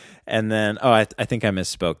then, I think I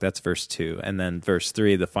misspoke. That's verse 2. And then verse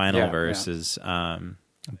 3, the final verse is,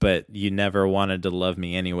 but you never wanted to love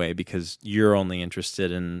me anyway because you're only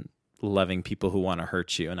interested in loving people who want to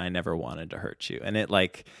hurt you, and I never wanted to hurt you. And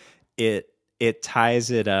it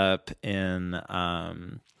ties it up in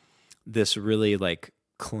this really like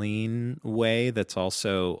clean way that's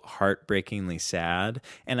also heartbreakingly sad.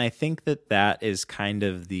 And I think that is kind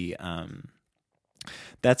of the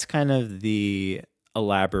that's kind of the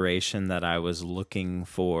elaboration that I was looking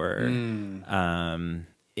for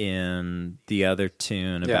in the other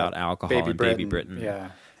tune about alcohol and Baby Britain.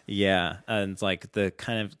 Yeah. And it's like the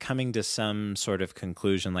kind of coming to some sort of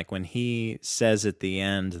conclusion, like when he says at the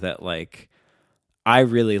end that like, I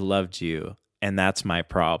really loved you and that's my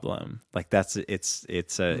problem. Like it's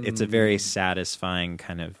a very satisfying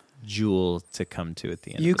kind of jewel to come to at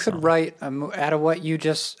the end. You of the could song. write out of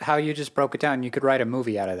how you just broke it down. You could write a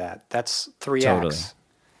movie out of that. That's 3 acts.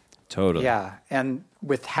 Totally. Yeah, and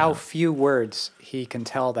with how few words he can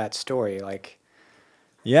tell that story, like,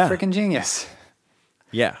 freaking genius.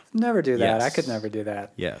 Yeah. Never do that. Yes. I could never do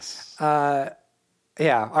that. Yes. Yeah.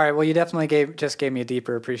 All right. Well, you definitely gave me a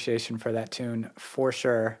deeper appreciation for that tune for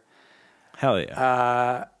sure. Hell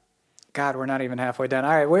yeah. God, we're not even halfway done.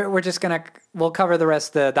 All right, we'll cover the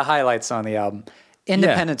rest, the highlights on the album.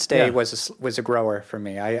 Independence Day was a grower for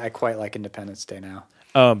me. I quite like Independence Day now.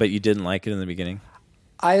 Oh, but you didn't like it in the beginning?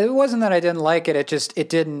 It wasn't that I didn't like it. It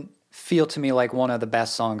didn't feel to me like one of the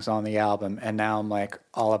best songs on the album. And now I'm like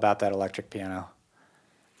all about that electric piano.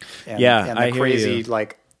 And the I hear crazy you.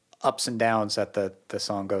 like ups and downs that the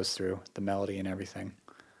song goes through, the melody and everything.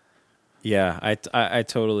 Yeah, I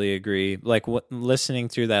totally agree. Like listening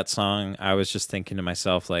through that song, I was just thinking to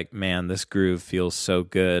myself, like, man, this groove feels so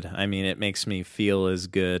good. I mean, it makes me feel as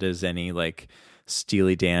good as any like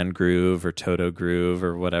Steely Dan groove or Toto groove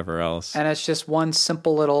or whatever else. And it's just one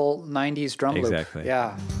simple little 90s drum loop. Exactly.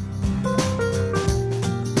 Yeah.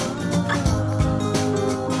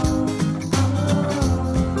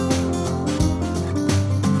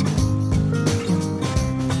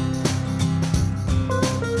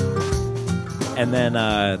 And then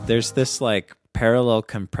there's this like parallel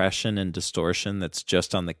compression and distortion that's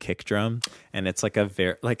just on the kick drum, and it's like a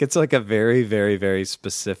very very very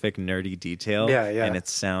specific nerdy detail. Yeah, yeah. And it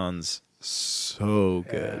sounds so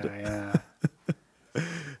good.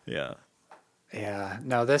 Yeah. Yeah.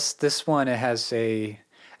 No, this one, it has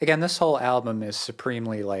this whole album is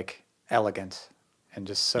supremely like elegant and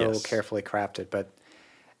just so carefully crafted, but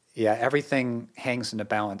yeah, everything hangs into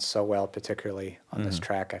balance so well, particularly on this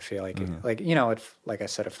track. I feel like, it, like I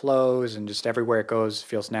said, it flows, and just everywhere it goes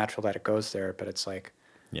feels natural that it goes there. But it's like,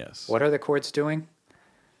 what are the chords doing?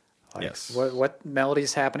 Like, what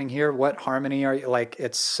melody's happening here? What harmony are you like?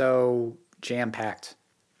 It's so jam packed.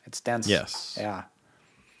 It's dense. Yes. Yeah.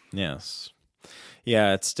 Yes.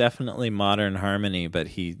 Yeah, it's definitely modern harmony, but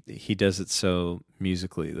he does it so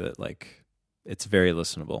musically that like it's very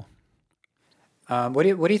listenable. What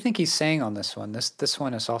do you think he's saying on this one? This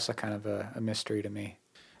one is also kind of a mystery to me.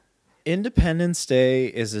 Independence Day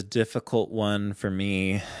is a difficult one for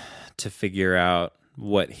me to figure out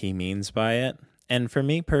what he means by it. And for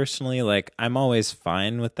me personally, like, I'm always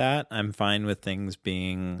fine with that. I'm fine with things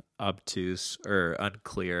being obtuse or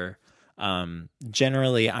unclear.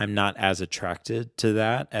 Generally, I'm not as attracted to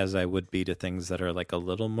that as I would be to things that are like a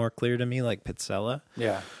little more clear to me, like Pizzella.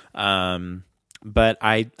 Yeah. But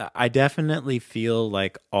I definitely feel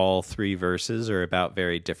like all three verses are about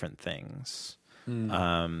very different things.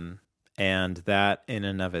 And that in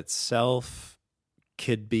and of itself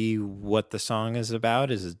could be what the song is about.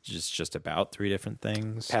 Is it just about three different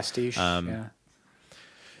things? Pastiche.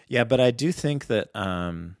 Yeah, but I do think that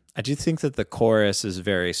the chorus is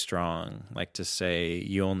very strong. Like to say,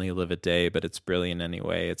 "You only live a day, but it's brilliant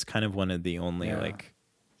anyway." It's kind of one of the only like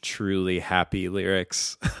truly happy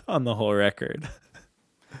lyrics on the whole record.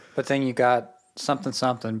 But then you got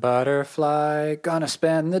something butterfly, gonna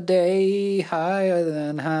spend the day higher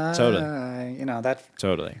than high. Totally. That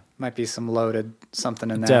Totally. might be some loaded something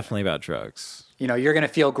in there. Definitely about drugs. You're gonna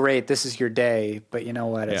feel great. This is your day, but you know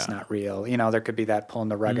what? It's not real. There could be that pulling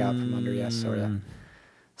the rug out from under you sort of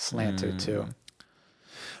slanted too.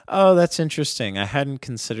 Oh, that's interesting. I hadn't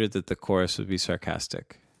considered that the chorus would be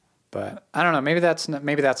sarcastic. But I don't know. Maybe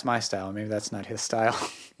that's my style. Maybe that's not his style.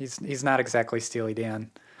 He's not exactly Steely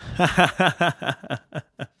Dan.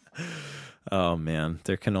 Oh man,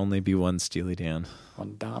 there can only be one Steely Dan.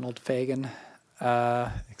 One Donald Fagen.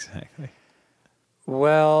 Exactly.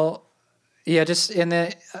 Well, yeah. Just in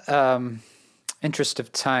the interest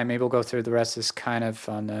of time, maybe we'll go through the rest. Is kind of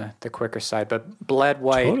on the quicker side. But Bled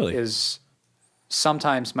White is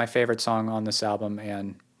sometimes my favorite song on this album,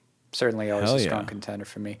 and certainly always a strong contender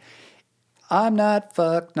for me. I'm not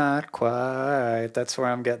fucked, not quite. That's where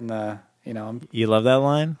I'm getting the, You love that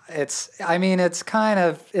line? It's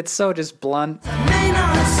so just blunt. May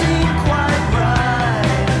not seem quite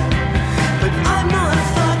right, but I'm not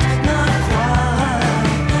fucked, not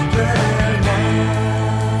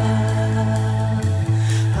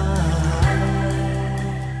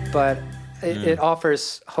quite. But it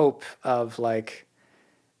offers hope of like,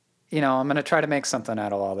 I'm going to try to make something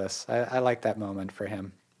out of all this. I like that moment for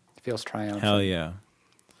him. It feels triumphant. Hell yeah.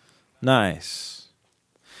 Nice.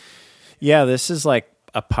 Yeah, this is like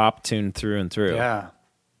a pop tune through and through. Yeah.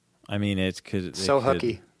 I mean,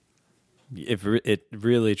 hooky. It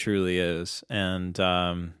really truly is. And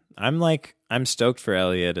I'm stoked for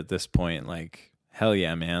Elliott at this point. Like, hell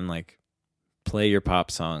yeah, man. Like, play your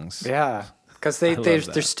pop songs. Yeah. Because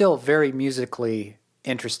they're still very musically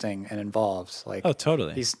interesting and involved. Like, oh,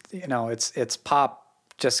 totally. He's, it's pop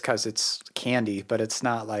just because it's candy, but it's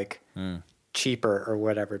not like cheaper or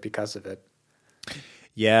whatever because of it.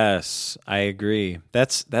 Yes, I agree.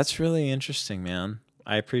 That's really interesting, man.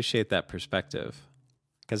 I appreciate that perspective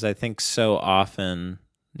because I think so often,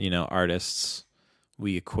 artists,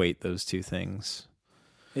 we equate those two things.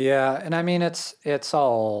 Yeah, and I mean it's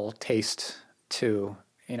all taste too.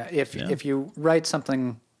 If you write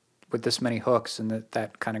something with this many hooks and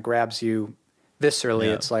that kind of grabs you viscerally,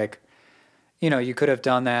 it's like, you could have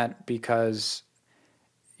done that because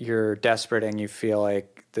you're desperate and you feel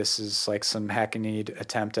like this is like some hackneyed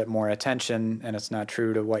attempt at more attention and it's not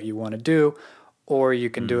true to what you want to do, or you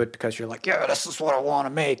can do it because you're like, yeah, this is what I want to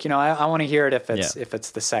make. I want to hear it if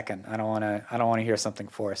it's the second. I don't want to hear something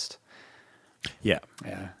forced. Yeah.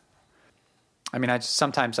 Yeah. I mean,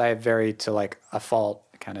 sometimes I vary to like a fault,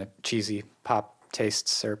 kind of cheesy pop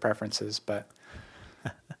tastes or preferences, but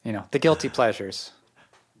the guilty pleasures.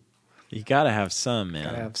 You gotta have some, man.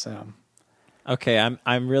 Gotta have some. Okay,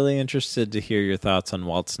 I'm really interested to hear your thoughts on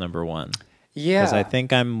Waltz Number 1. Yeah, because I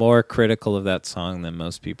think I'm more critical of that song than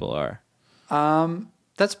most people are.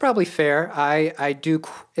 That's probably fair. I do.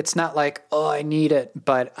 It's not like, oh, I need it,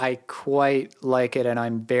 but I quite like it, and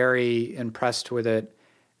I'm very impressed with it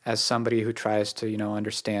as somebody who tries to,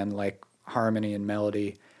 understand like harmony and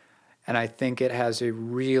melody. And I think it has a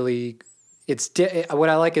really, what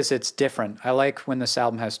I like is it's different. I like when this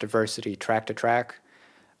album has diversity track to track.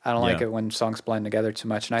 I don't like it when songs blend together too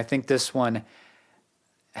much. And I think this one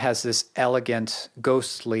has this elegant,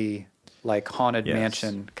 ghostly, like haunted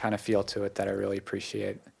mansion kind of feel to it that I really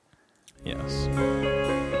appreciate. Yes.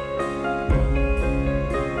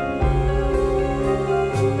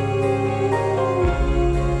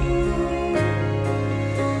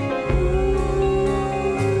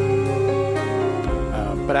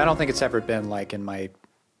 But I don't think it's ever been like in my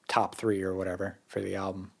top 3 or whatever for the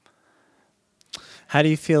album. How do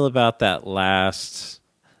you feel about that last?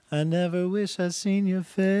 I never wish I'd seen your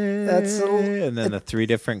face. And then the 3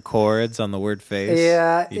 different chords on the word face.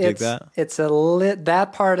 Yeah, you dig that? It's that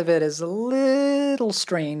part of it is a little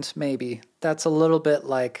strained. Maybe that's a little bit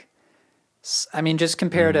like. I mean, just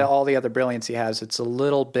compared to all the other brilliance he has, it's a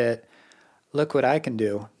little bit. Look what I can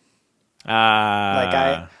do. Like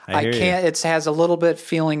I can't. It has a little bit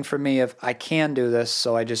feeling for me of I can do this,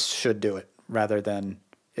 so I just should do it rather than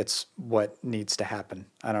it's what needs to happen.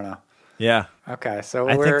 I don't know. Yeah. Okay, so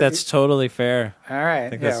I think that's totally fair. All right, I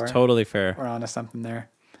think that's totally fair. We're onto something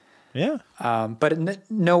there. Yeah.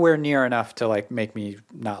 But nowhere near enough to like make me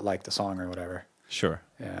not like the song or whatever. Sure.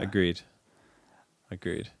 Yeah. Agreed.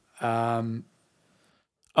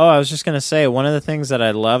 I was just going to say, one of the things that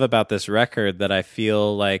I love about this record that I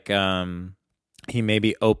feel like he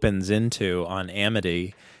maybe opens into on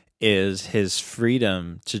Amity is his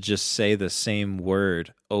freedom to just say the same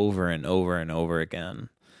word over and over and over again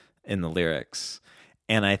in the lyrics.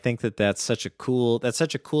 And I think that that's such a cool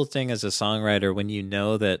thing as a songwriter when you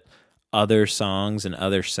know that other songs and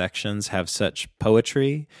other sections have such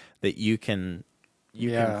poetry that you can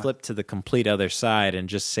flip to the complete other side and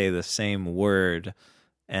just say the same word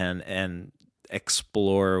and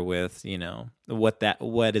explore with,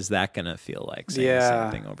 what is that going to feel like saying the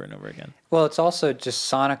same thing over and over again. Well, it's also just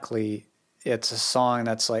sonically, it's a song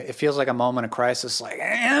that's like, it feels like a moment of crisis, like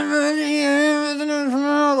I'm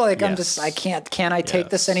just, can I take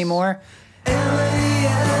this anymore?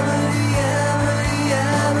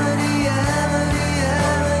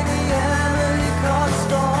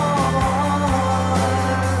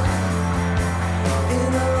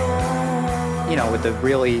 With the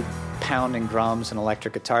really pounding drums and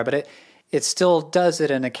electric guitar, but it still does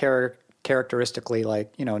it in a characteristically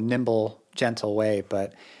like, nimble, gentle way,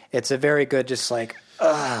 but it's a very good, just like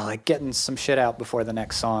getting some shit out before the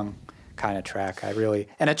next song kind of track.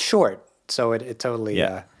 And it's short, so it totally,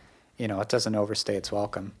 it doesn't overstay its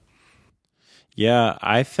welcome. Yeah,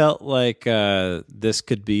 I felt like this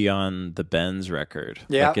could be on the Benz record.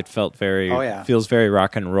 Yeah. Like it felt feels very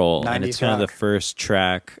rock and roll. And it's kind of the first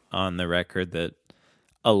track on the record that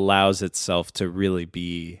allows itself to really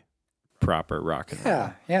be proper rock and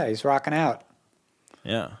roll. Yeah, he's rocking out.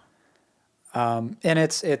 Yeah. And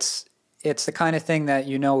it's the kind of thing that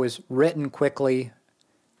is written quickly,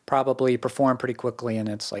 probably performed pretty quickly, and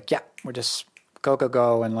it's like, we're just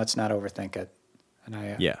go, and let's not overthink it. And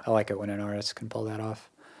I like it when an artist can pull that off.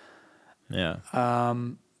 Yeah.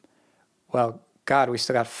 Well, God, we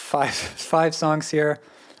still got five songs here.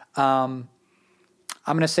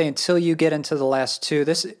 I'm going to say until you get into the last 2,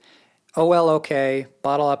 this, okay,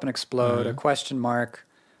 Bottle Up and Explode, a question mark.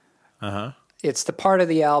 Uh-huh. It's the part of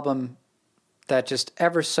the album that just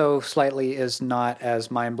ever so slightly is not as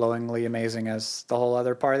mind-blowingly amazing as the whole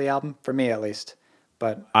other part of the album, for me at least.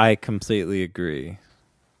 But I completely agree.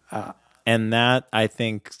 And that, I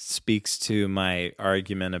think, speaks to my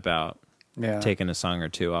argument about taking a song or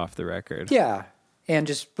 2 off the record. Yeah, and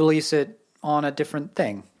just release it on a different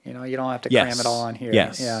thing. You don't have to cram it all on here.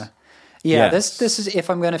 Yes. Yeah. Yes. This is, if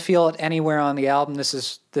I'm going to feel it anywhere on the album, this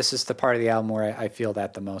is the part of the album where I feel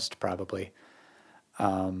that the most, probably.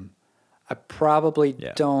 I probably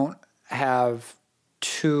don't have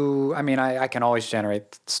too. I mean, I can always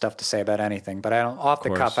generate stuff to say about anything, but I don't off the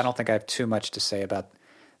cuff. I don't think I have too much to say about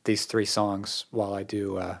these 3 songs. While I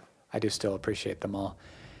do still appreciate them all.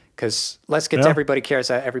 Because Let's Get to Everybody Cares,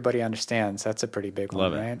 Everybody Understands. That's a pretty big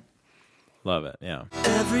one, right? Love it, yeah.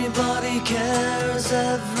 Everybody cares,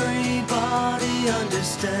 everybody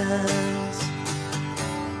understands.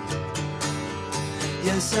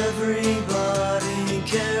 Yes, everybody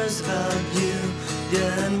cares about you.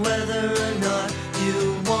 Yeah, and whether or not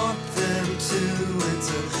you want them to, it's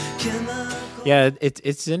a chemical. Yeah,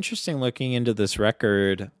 it's interesting looking into this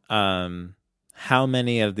record, how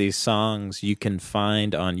many of these songs you can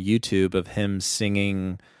find on YouTube of him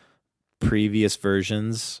singing previous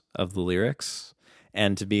versions of the lyrics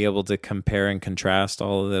and to be able to compare and contrast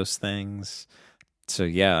all of those things. So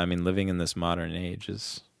yeah, I mean, living in this modern age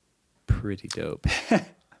is pretty dope.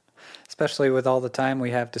 Especially with all the time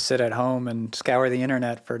we have to sit at home and scour the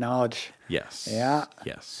internet for knowledge. Yes. Yeah.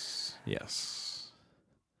 Yes.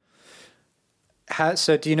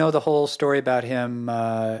 So do you know the whole story about him,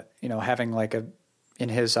 having like in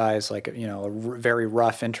his eyes, like, very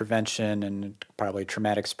rough intervention and probably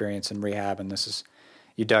traumatic experience in rehab? And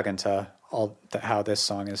you dug into how this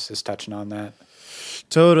song is touching on that.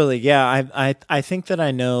 Totally. Yeah. I think that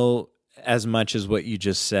I know as much as what you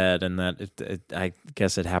just said, and that I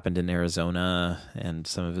guess it happened in Arizona and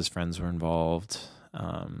some of his friends were involved.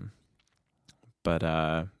 But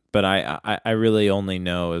I really only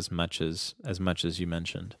know as much as you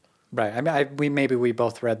mentioned. Right. I mean, we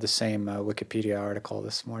both read the same Wikipedia article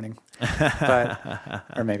this morning, but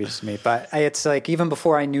or maybe just me. But it's like even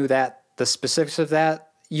before I knew the specifics of that,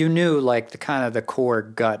 you knew like the kind of the core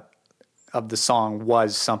gut of the song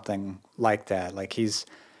was something like that. Like it's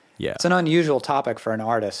an unusual topic for an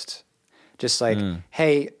artist. Just like,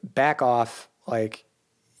 hey, back off. Like,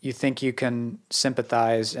 you think you can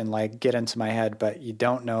sympathize and like get into my head, but you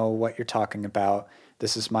don't know what you're talking about.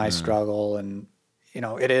 This is my struggle, and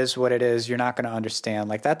it is what it is. You're not going to understand.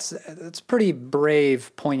 Like that's a pretty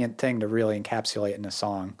brave, poignant thing to really encapsulate in a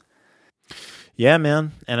song. Yeah,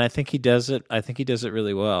 man. And I think he does it. I think he does it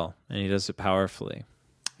really well, and he does it powerfully.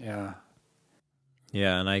 Yeah.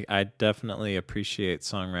 Yeah, and I definitely appreciate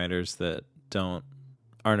songwriters that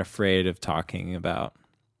aren't afraid of talking about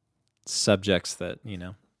subjects that,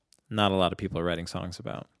 not a lot of people are writing songs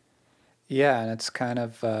about. Yeah, and it's kind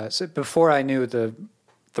of so before I knew the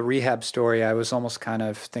rehab story, I was almost kind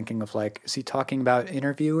of thinking of like, is he talking about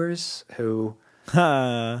interviewers who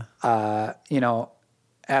ask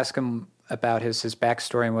him about his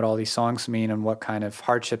backstory and what all these songs mean and what kind of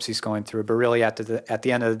hardships he's going through. But really at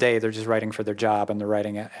the end of the day, they're just writing for their job and they're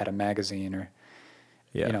writing at a magazine or,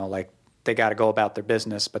 like they got to go about their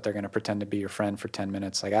business, but they're going to pretend to be your friend for 10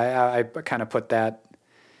 minutes. Like I kind of put that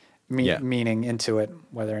meaning into it,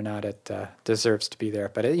 whether or not it deserves to be there.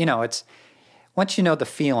 But it's once you know the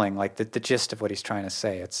feeling, like the gist of what he's trying to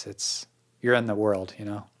say, it's you're in the world,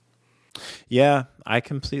 Yeah, I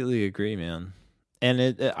completely agree, man. And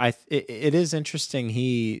it is interesting.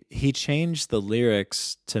 He changed the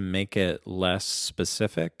lyrics to make it less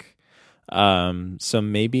specific. So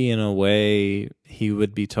maybe in a way he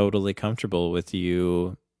would be totally comfortable with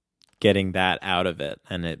you getting that out of it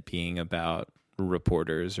and it being about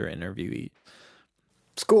reporters or interviewee.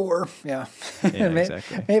 Score. Yeah. Yeah,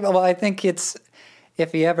 exactly. Maybe, well, I think if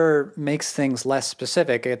he ever makes things less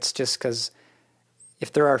specific, it's just because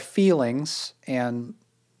if there are feelings and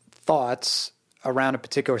thoughts around a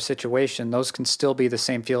particular situation, those can still be the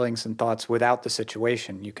same feelings and thoughts without the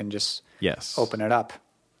situation. You can just open it up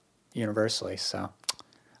universally. So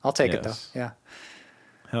I'll take it though. Yeah.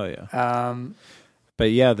 Hell yeah. But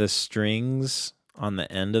yeah, the strings on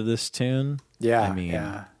the end of this tune. Yeah. I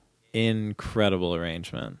mean, incredible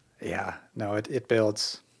arrangement. Yeah. No, it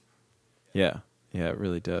builds. Yeah. Yeah, it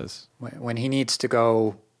really does. When he needs to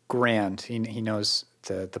go grand, he knows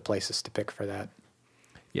the places to pick for that.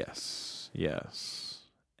 Yes.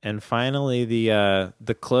 And finally,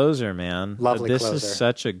 the closer, man. Lovely this closer. Is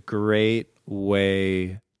such a great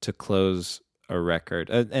way to close a record,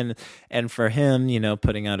 and for him,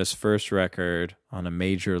 putting out his first record on a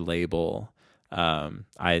major label.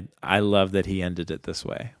 I love that he ended it this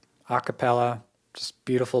way. Acapella, just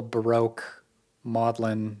beautiful Baroque,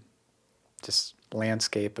 maudlin, just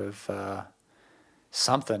landscape of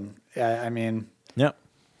something. I mean. Yep.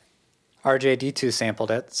 RJD2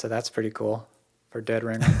 sampled it, so that's pretty cool for Dead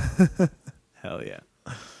Ringer. Hell yeah.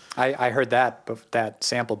 I heard that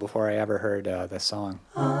sample before I ever heard the song.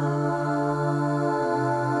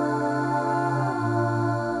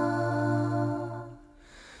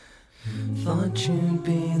 Thought you'd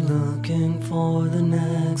be looking for the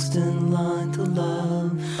next in line to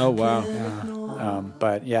love. Oh, wow. Yeah.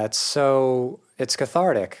 But yeah, it's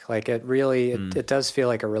cathartic. Like it really, it does feel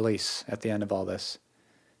like a release at the end of all this.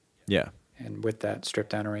 Yeah. And with that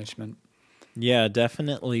stripped down arrangement. Yeah,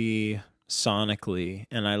 definitely sonically.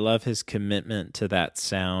 And I love his commitment to that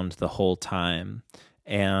sound the whole time.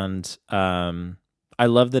 And I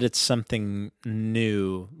love that it's something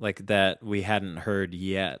new, like that we hadn't heard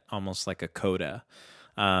yet, almost like a coda.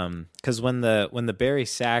 Because when the Barry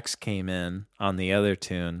sax came in on the other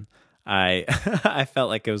tune, I I felt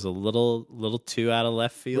like it was a little too out of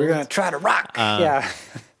left field. We're gonna try to rock. Yeah.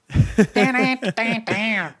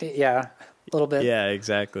 Yeah, a little bit. Yeah,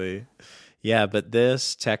 exactly. Yeah, but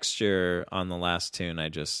this texture on the last tune,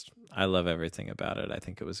 I love everything about it. I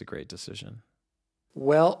think it was a great decision.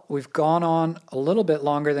 Well, we've gone on a little bit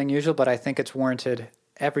longer than usual, but I think it's warranted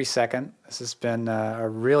every second. This has been a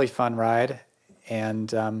really fun ride. And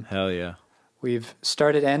Hell yeah. we've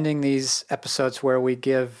started ending these episodes where we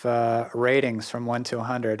give ratings from 1 to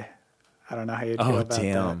 100. I don't know how you feel about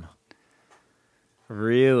damn.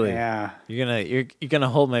 Really? Yeah. You're gonna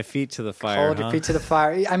hold my feet to the fire. Hold your feet to the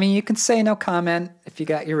fire. I mean, you can say no comment if you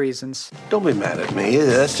got your reasons. Don't be mad at me.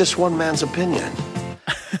 That's just one man's opinion.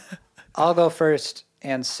 I'll go first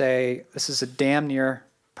and say this is a damn near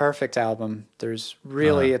perfect album. There's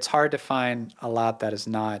really, it's hard to find a lot that is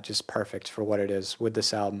not just perfect for what it is with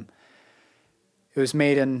this album. It was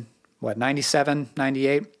made in, 97,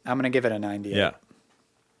 98? I'm going to give it a 98. Yeah.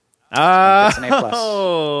 That's an A+.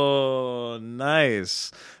 Oh,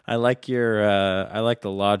 nice. I like I like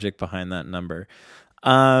the logic behind that number.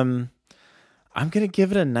 I'm going to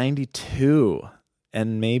give it a 92.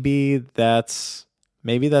 And maybe that's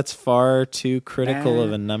far too critical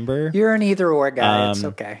of a number. You're an either or guy. It's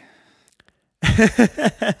okay.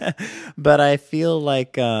 But I feel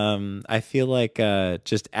like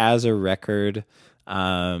just as a record,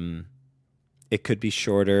 it could be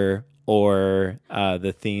shorter, or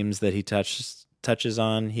the themes that he touches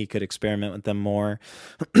on, he could experiment with them more,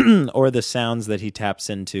 or the sounds that he taps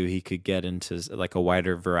into, he could get into like a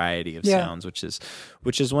wider variety of sounds, which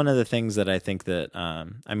is one of the things that I think that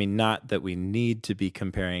I mean, not that we need to be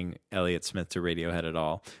comparing Elliott Smith to Radiohead at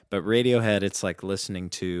all, but Radiohead, it's like listening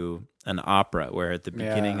to an opera where at the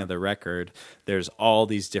beginning of the record there's all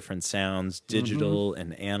these different sounds, digital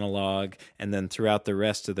and analog, and then throughout the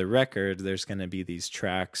rest of the record there's going to be these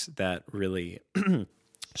tracks that really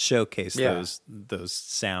showcase those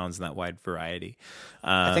sounds and that wide variety.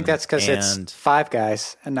 I think that's because it's 5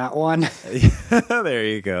 guys and not one. There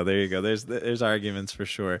you go. There's arguments for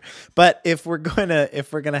sure. But if we're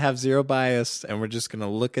gonna have zero bias and we're just gonna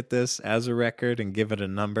look at this as a record and give it a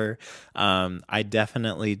number, I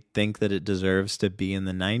definitely think that it deserves to be in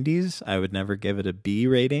the 90s. I would never give it a B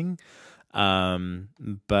rating.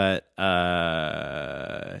 But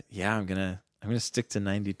yeah, I'm gonna stick to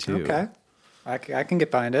 92. Okay. I can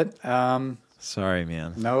get behind it. Sorry,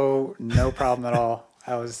 man. No problem at all.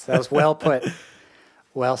 That was well put,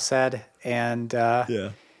 well said. And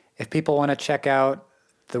if people want to check out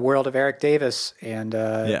the world of Eric Davis and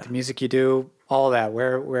the music you do, all that,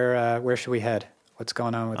 where should we head? What's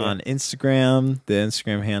going on with you? On Instagram, the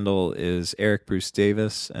Instagram handle is Eric Bruce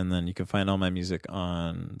Davis, and then you can find all my music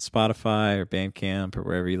on Spotify or Bandcamp or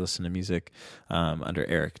wherever you listen to music under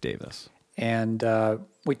Eric Davis. And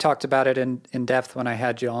we talked about it in depth when I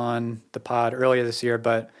had you on the pod earlier this year,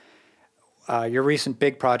 but your recent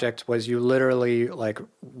big project was you literally like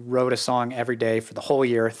wrote a song every day for the whole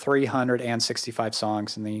year, 365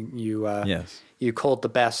 songs, and then you culled the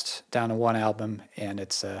best down to one album, and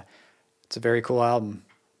it's a very cool album.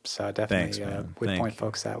 So I definitely would point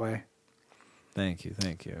folks that way. Thank you.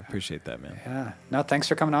 I appreciate that, man. Yeah. No, thanks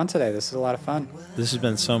for coming on today. This is a lot of fun. This has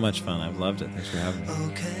been so much fun. I've loved it. Thanks for having me.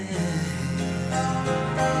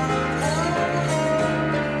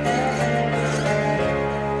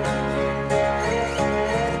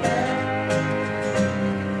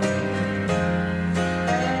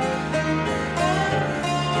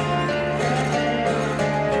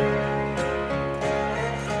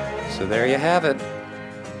 So there you have it.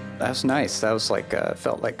 That was nice. That was like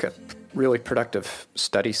felt like a really productive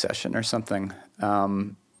study session or something.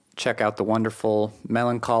 Check out the wonderful,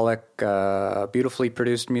 melancholic, beautifully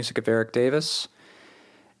produced music of Eric Davis.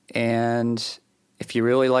 And if you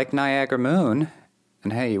really like Niagara Moon,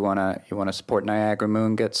 and hey, you wanna support Niagara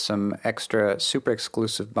Moon, get some extra super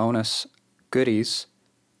exclusive bonus goodies,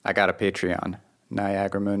 I got a Patreon.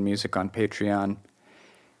 Niagara Moon Music on Patreon.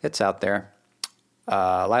 It's out there.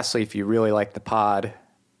 Lastly, if you really like the pod,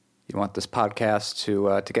 you want this podcast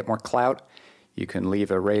to get more clout, you can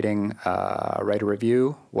leave a rating, write a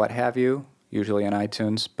review, what have you, usually on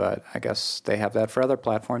iTunes, but I guess they have that for other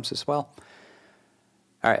platforms as well.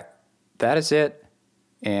 All right, that is it,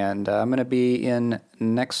 and I'm going to be in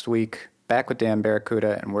next week, back with Dan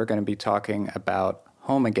Barracuda, and we're going to be talking about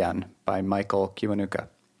Home Again by Michael Kiwanuka.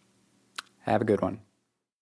 Have a good one.